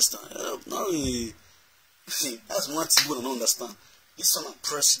 You understand? No, that's one thing you don't understand. This one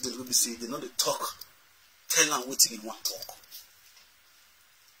president will be saying they know they talk. Tell them what they want to talk.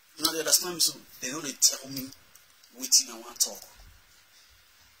 You know they understand me, so they know they tell me what I want to talk.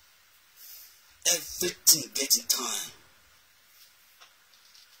 Everything gets in time.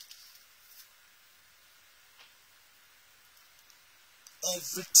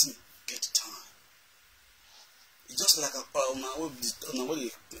 Everything get time. It's just like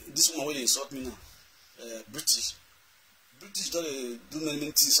this one where they insult me now. British don't do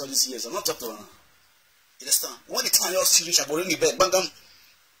many things all these years. I'm not talking about. You understand? When the time you're serious, I go ring the bell, bang bang.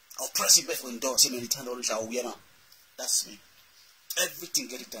 I'll press it back for the door. Say, man, the time already shall wear now. That's me. Everything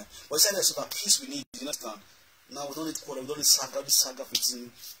get it done. But it's like that peace we need. You understand? Now we don't need quarrel. We don't need saga. This saga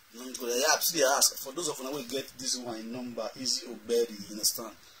fitting. I absolutely ask for those of you who will get this one number easy or Betty. You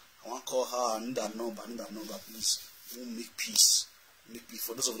understand? I want to call her. I need that number. Please. We make peace. Make peace.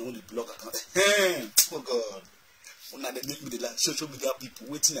 For those of you who will block account. Oh God. When they make me the social media people,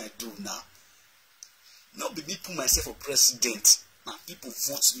 waiting I do now. Not be me put myself for president. Now people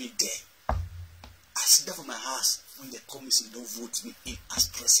vote me there. I sit there for my house when they come and say don't vote me in as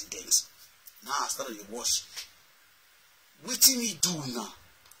president. Now I started to watch. Waiting me do now.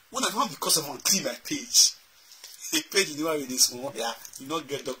 When I don't because I want to clean my page. The page you know with this one, yeah, you not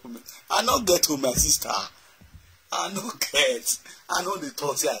get document. I not get to my sister. I not get. I know the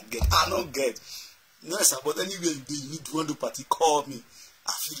thoughts I get. I not get. No, sir, but anyway, you need to do party, call me.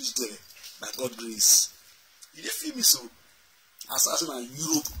 I finish there. By God's grace. You feel me so? As in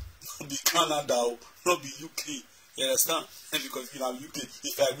Europe, not be Canada, not be UK. You understand? And because you are UK,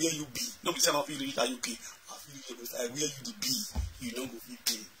 if I wear you B, nobody say I feel it at UK. I feel it if I wear you the B, you don't go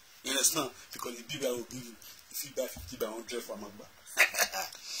UK. You understand? Because the B I will give you. If you buy 50 by 100 for Magba.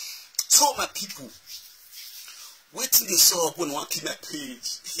 So my people, wait till they saw up when one keep my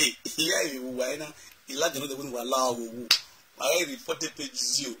page. Hey, yeah, you why now? You like the one who allow you. I reported page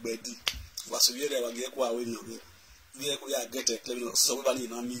 0, buddy. Was a year I get quite away. We are getting a claim of somebody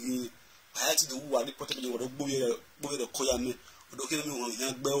in a meeting. I had to do what they put me with a boy the Koyame, or the Killing on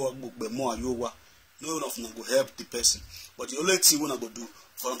young bell book, but more Iowa. No one of them will help the person. But the only thing when I go do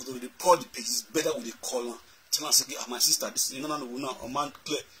for them to report the page is better with the color. Tell us again, my sister, this is none of the man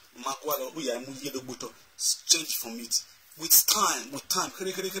clear, Mark, we are moving the button, change from it. With time,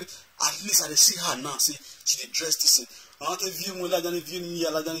 at least I see her now, see, she dressed this. I want to view me,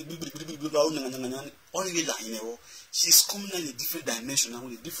 she's coming in a different dimension now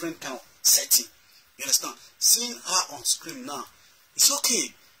with a different kind of setting. You understand? Seeing her on screen now, it's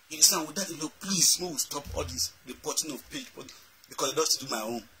okay. You understand? With that, look, please, we will stop all this reporting of page because I don't do my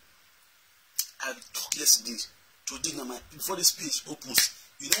own. I talked yesterday. Today, now before this page opens,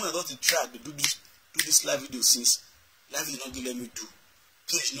 you know when I got to try to do this live video since live video not let me do.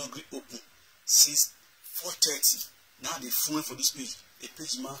 Page not get open since 4:30. Now they phone for this page. The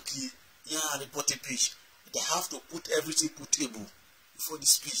page mark here, yeah, report a page. They have to put everything putable before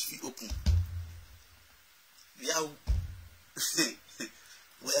this page will open. Yeah,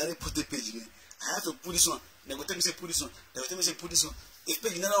 where I put the page, man. I have to put this one. They will tell me say put this one. They will tell me say put this one. If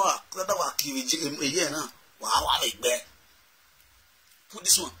page never work, a year now. Wow, bad. Put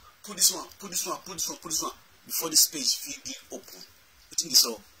this one. Put this one. Put this one. Put this one. Put this one. Before this page will open. You think this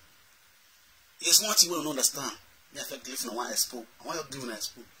all? There's one thing you will not understand. Me I felt listen. I want expo. I want you giving an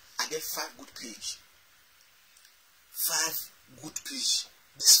expo. I get 5 good page. 5 good page.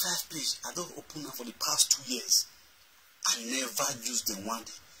 This 5 page I don't open now for the past 2 years. I never used them one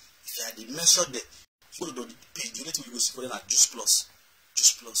day. If I had the measure the page, the only thing you will see for them are juice plus.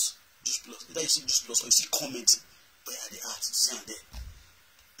 Either you see juice plus or you see commenting. Where are the arts? See and there.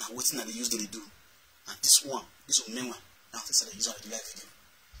 Now waiting that they use they do. And this one main one. Now they say they use on the live video.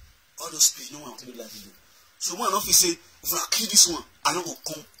 All those page, no one will take the live video. So one office say, if I kill this one, I don't go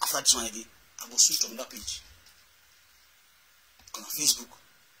come after this one again. I go switch to another page. Because on Facebook,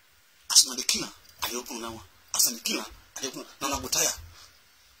 as soon as the killer, I open that one. As soon as the killer, I open. Now I go tire.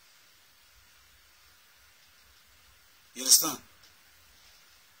 You understand?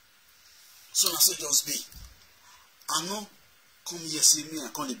 So now say just be. I know come here see me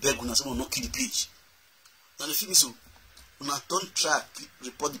and come the beg when someone not kill the page. Now the film so when I don't try to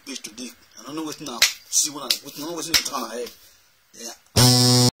report the page today, I don't know what now. See what I know what's in the town ahead. Yeah.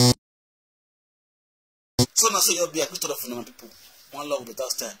 So now say you'll be a Christian of people. One love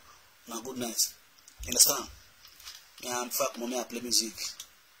without style. Now good night. You understand? Yeah, in fact, mommy I play music.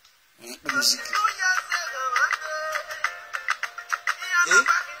 I play music. Eh?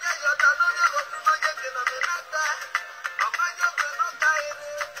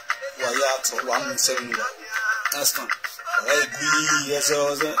 Why 170. That's fine.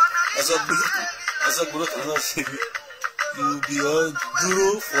 You be all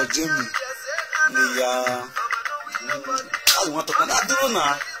duro for Jimmy. I want to come. I don't know.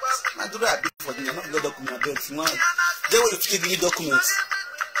 I do that for the not the document. They will give me documents.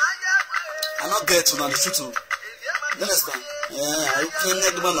 I not get to the truth. You understand? Yeah, I can't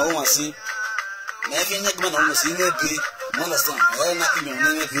get man. I want to see. I can't get man. I want to see. You understand? I nothing on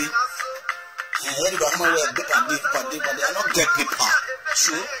anything. I don't get paper.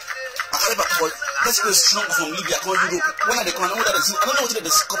 So I have a let's go strong from Libya called Europe. When are they coming? I don't know what they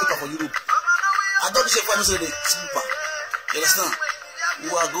copy for Europe. I don't say for the sleeper. You understand?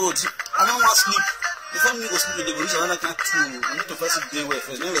 You are good. I don't want sleep. The family goes sleep, they go reach another can't too. You need to first day where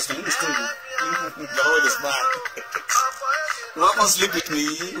first. Never spend the story. The whole is bad. You want to sleep with me?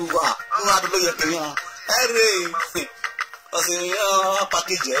 Who are the lawyer? Hey, I say, yeah,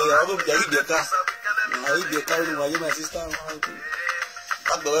 package. I will be the car. I will be a car in my sister.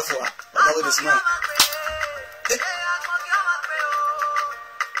 Back the way for her. Back the smile.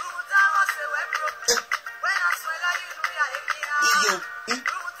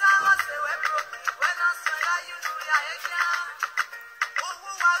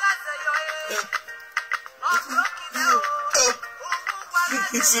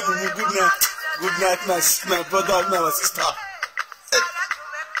 Good night, my brother, my sister.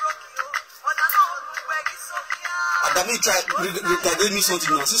 Let me try to me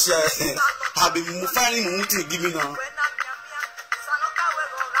something now. Since I've been finding money to give me now.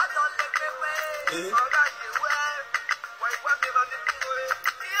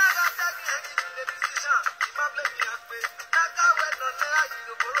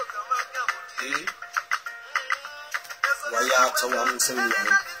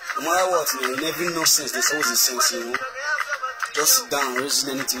 No matter what, in every nonsense, there's always a sense, you know. Just sit down, reason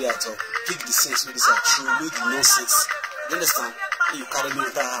anything at all. Pick the sense with this are true, with the nonsense. You understand? You carry me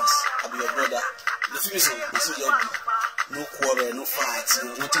in the house, I'll be your brother. The thing is, no quarrel, no fight, you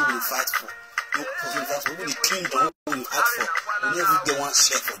know, nothing we fight for. No problem fight for. We clean the whole we act for. We never get one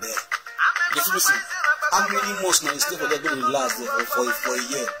share for there. The thing is, how many months now you stay for there going to last there for a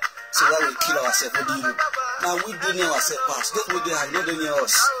year? So why we kill ourselves? What do you know? Now we do near ourselves past. Get what they have, not near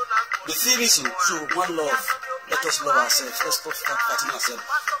us. The thing is, so one love. Let us love ourselves. Let's stop fighting ourselves.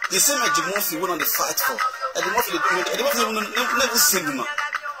 The same as the Murphy we want to fight for. And the Murphy never sing them. If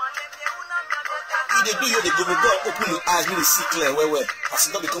they do you, they go open your eyes, really see clear where as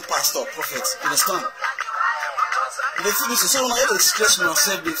you don't become pastor or prophet. You understand? The thing is, so when I stress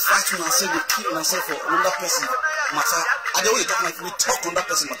myself, they fight myself, they kill myself for another person matter. And the way we talk on that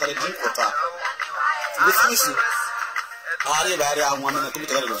person matter, they drink water. The thing is,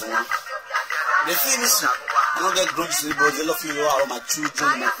 the thing is, I don't get grudges to anybody. They love you, all my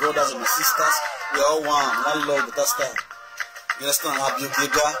children, my brothers, and my sisters. We all one love, but that's that. You understand? I'll be a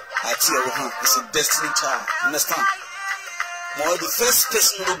bigger. I tell you, it's a destiny child. You understand? More the first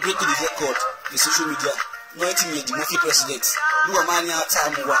person who break the record in social media, not me, the Murphy president. You are my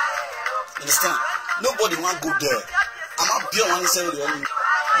time. You understand? Nobody want to go there. I'm not beyond one say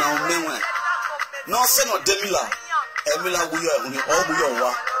now, men. No, send no Demila. Emila, we are only all we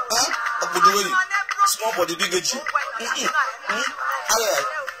are. Huh? Small body, big edge. Give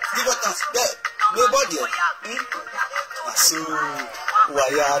a chance. Nobody. So, why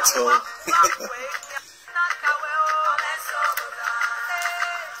at all?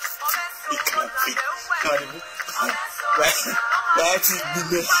 It can't be. Right,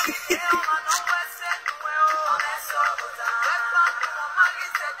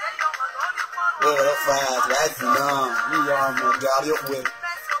 well, fast, right now. We are my God, your way.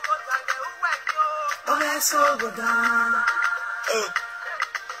 So go down.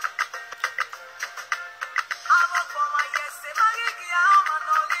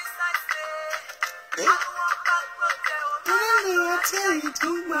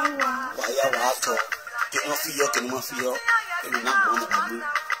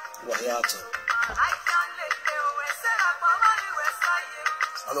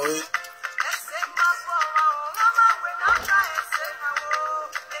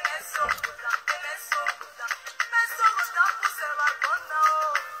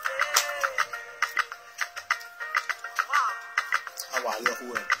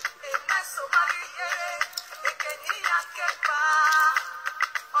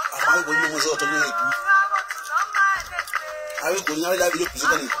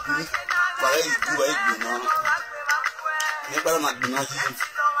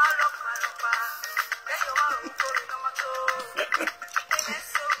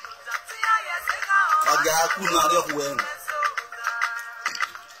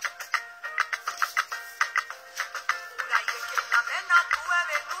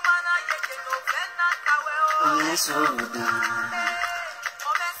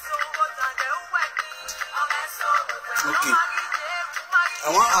 Okay. I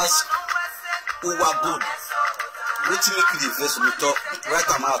want to ask who are good. What you make the verse we talk right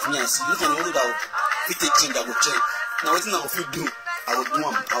am out me and see. You can hold that fit a change that will change. Now what I will do, I will do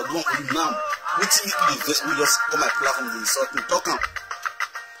them. I will do them now. Waiting me to the verse, we just come my platform, the insult me, talk on.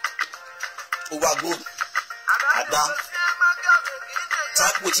 Over good. Ada.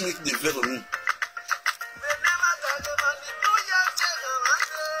 Type waiting me to the verse of me.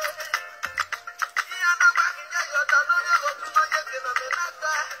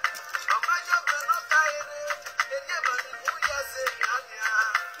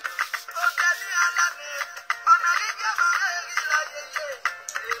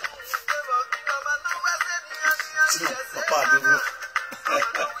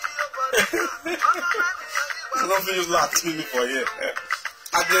 I don't feel you laughing me for you.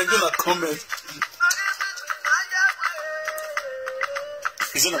 I didn't do a comment.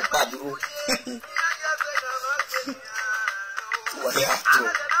 It's in a bad room. What you have to?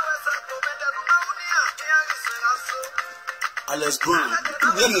 Let's go. You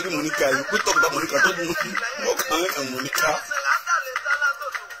don't know Monica. You could talk about Monica. Don't know what Monica.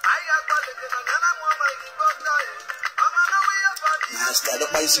 I started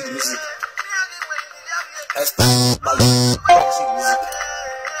by singing music. I started by singing music.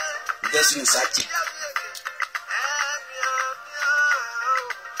 Just in Sati.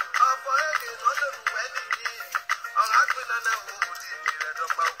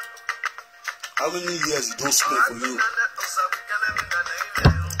 How many years you don't spend for you?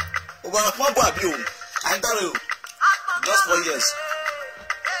 Over a pump up you. I tell you. Just 4 years.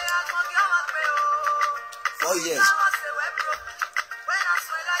 4 years.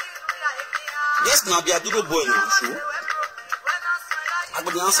 Yes, now they are doing boy now, so I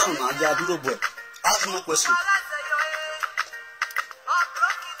could answer now, they are doing boy. Ask no question.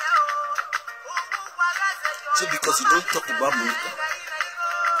 So because you don't talk about Monica.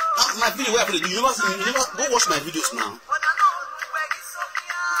 My video, where you never go watch my videos now.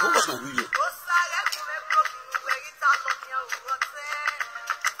 Go watch my video.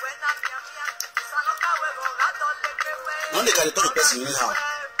 Now they can talk to person anyhow.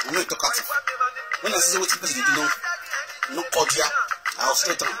 I'm going to talk at it. When I say what people do, no cordial, I'll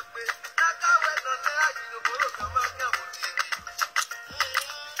straight on.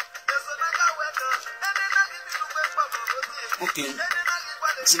 Okay.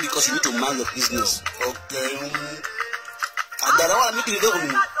 See, because you need to mind your business. Okay. And then I want to make it over me.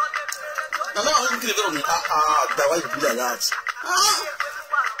 I want to make it over me. That's why you do like that.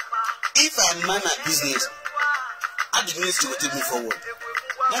 If I mind my business, I didn't need to take me forward.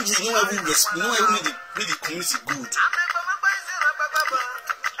 That means you know every make the community good.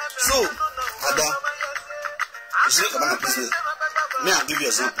 So, Ada, you should talk about my business. May I give you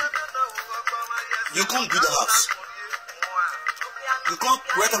an example? You can't build a house. You can't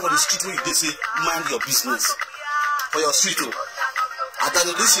write out on the street where you say, mind your business. For your street, Ada,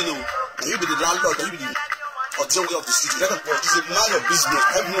 listen, you be the landlord, you be the authority of the street. You write out you say, mind your business,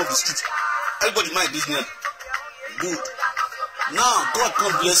 everyone of the street. Everybody mind business. Good. Now, God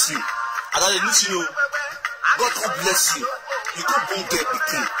can bless you. And I listen you. God can bless you. You can't go get the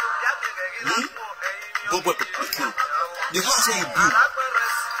king. Go get the king. The house where you build,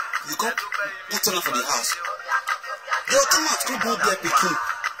 you can't put on for the house. Your tenant can't go get the king.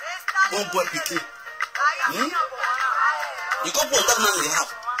 Go get the king. You can't put that man in the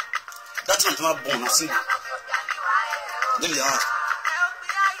house. That's not my born. I've seen it. Then the house.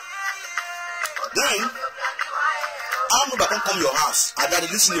 Then, I'm not going to come to your house. I got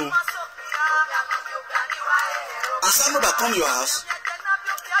to listen to you. As I'm not going to come to your house,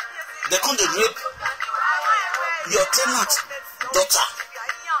 they come to rape your tenant daughter.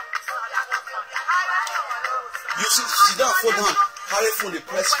 You see, she don't afford one. Carry phone, the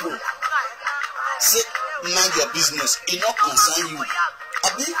press phone. Say, mind your business. It not concern you.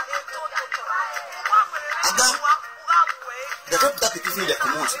 Abi? Ada? They rape that people in their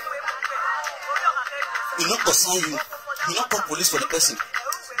command. It not concern you. You not call police for the person.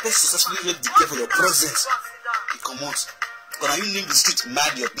 Person successfully let the care for your presence. He come out. But now you name the street,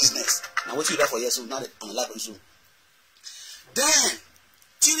 mind your business. Now what you do for years old, now they on the life of you. Then,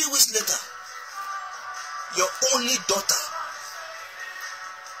 3 weeks later, your only daughter,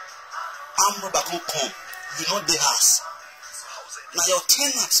 Amro back home come. You know the house. Now your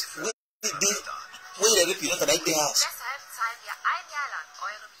tenants, where they rape your daughter, like the house.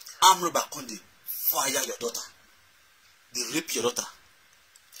 Amro back home, they fire your daughter. They rape your daughter.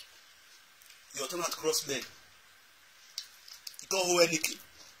 Your tenant cross leg. You can't hold anything.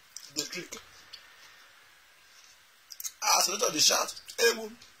 They click. As a little they shout, Ebo,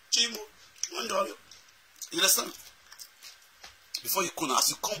 Chimo, $1. You understand? Before you come, as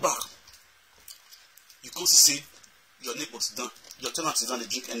you come back, you come to see your neighbors done. Your tenant is done, they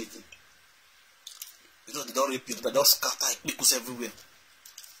drink anything. Because they don't rape you, they don't scatter pickles everywhere.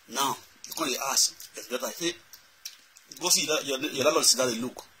 Now, You can't ask. Your daughter, hey, go see that your landlord see that they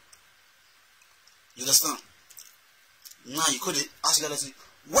look. You understand? Now you can't ask your daughter,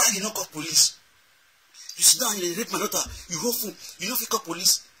 why you not call police? You sit down, you rape my daughter, you hopeful, you know if you call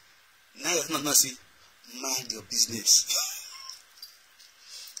police. Now you're not say, mind your business.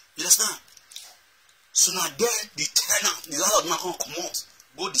 You understand? So now there, the tenant, the landlord now can't come out.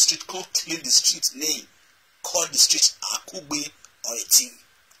 Go the street, come clean the street name. Call the street Akugbe or a team.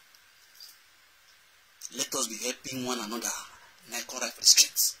 Let us be helping one another. And I call that for the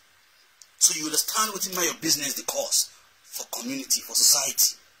streets. So you understand what in your business the cause for community, for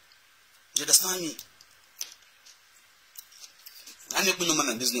society. You understand me? I need to know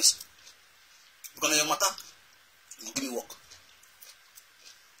my business. Because your matter, you give me work.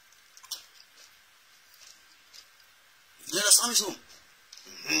 You understand me so?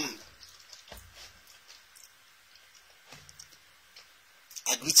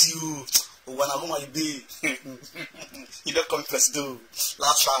 I greet you. When I go my day, you don't come first though.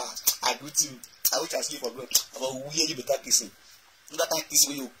 Last I greet you. I wish I sleep for God. About where you better kissing. That time kiss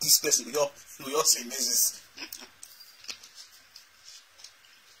when you kiss person, you say this.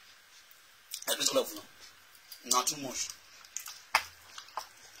 I greet all of you. Not too much.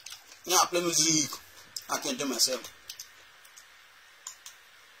 Yeah, I play music. I can do myself.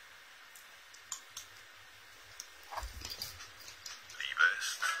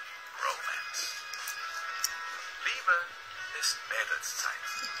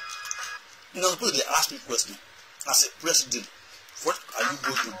 You know, people they ask me question. As a president, what are you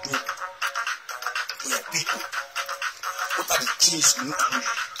going to do to your people? What are the things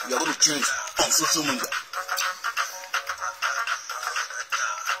you are going to change on social media?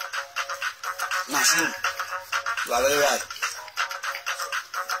 Now, see, you are very right.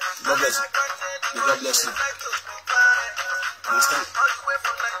 God bless you. May God bless you. Understand?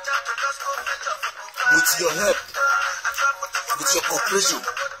 With your help, with your cooperation,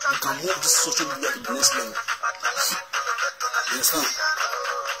 you can move this social media to the next level. You understand?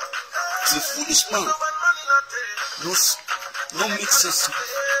 The foolish man no make sense.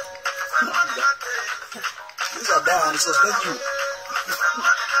 These are bad and suspect you.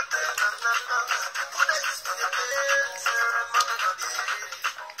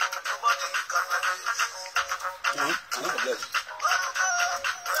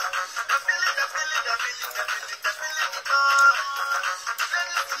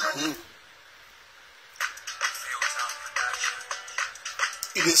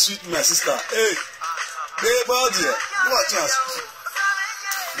 It is sweet, my sister. Hey, body, what chance?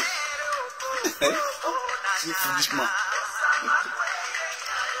 You foolish man.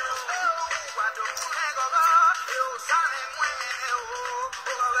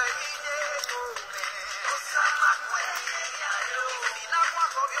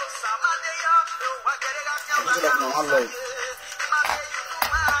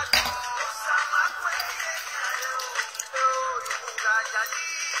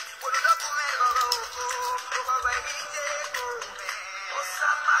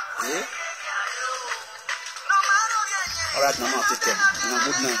 Alright, Mama, take care.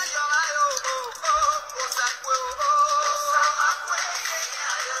 Good night.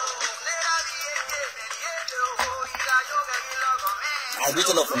 I greet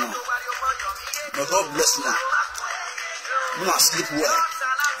all of you now. May God bless you now. You not sleep well.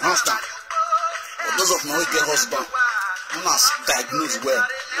 Understand? For those of you who get husband, you not diagnose well.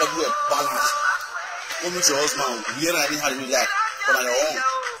 Everywhere balance. What makes your husband wear anything how you like, but on your own.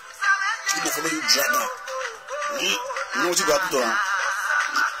 People follow you drag down. You know what you got to do?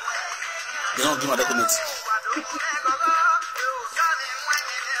 They don't give my documents.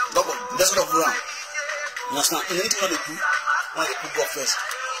 That's what I'm doing. You understand? In anything they do, when they put God first.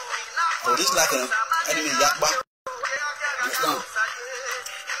 For this like an enemy yakba. You understand?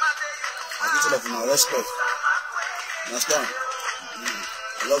 I get all of my respect. You understand?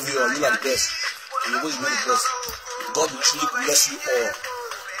 I love you all. You are the best. And you always be the best. God will truly bless you all.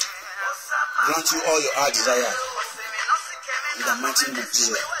 Grant you all your heart desire. In the mighty name of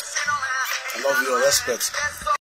Jesus. I love you all. Respect.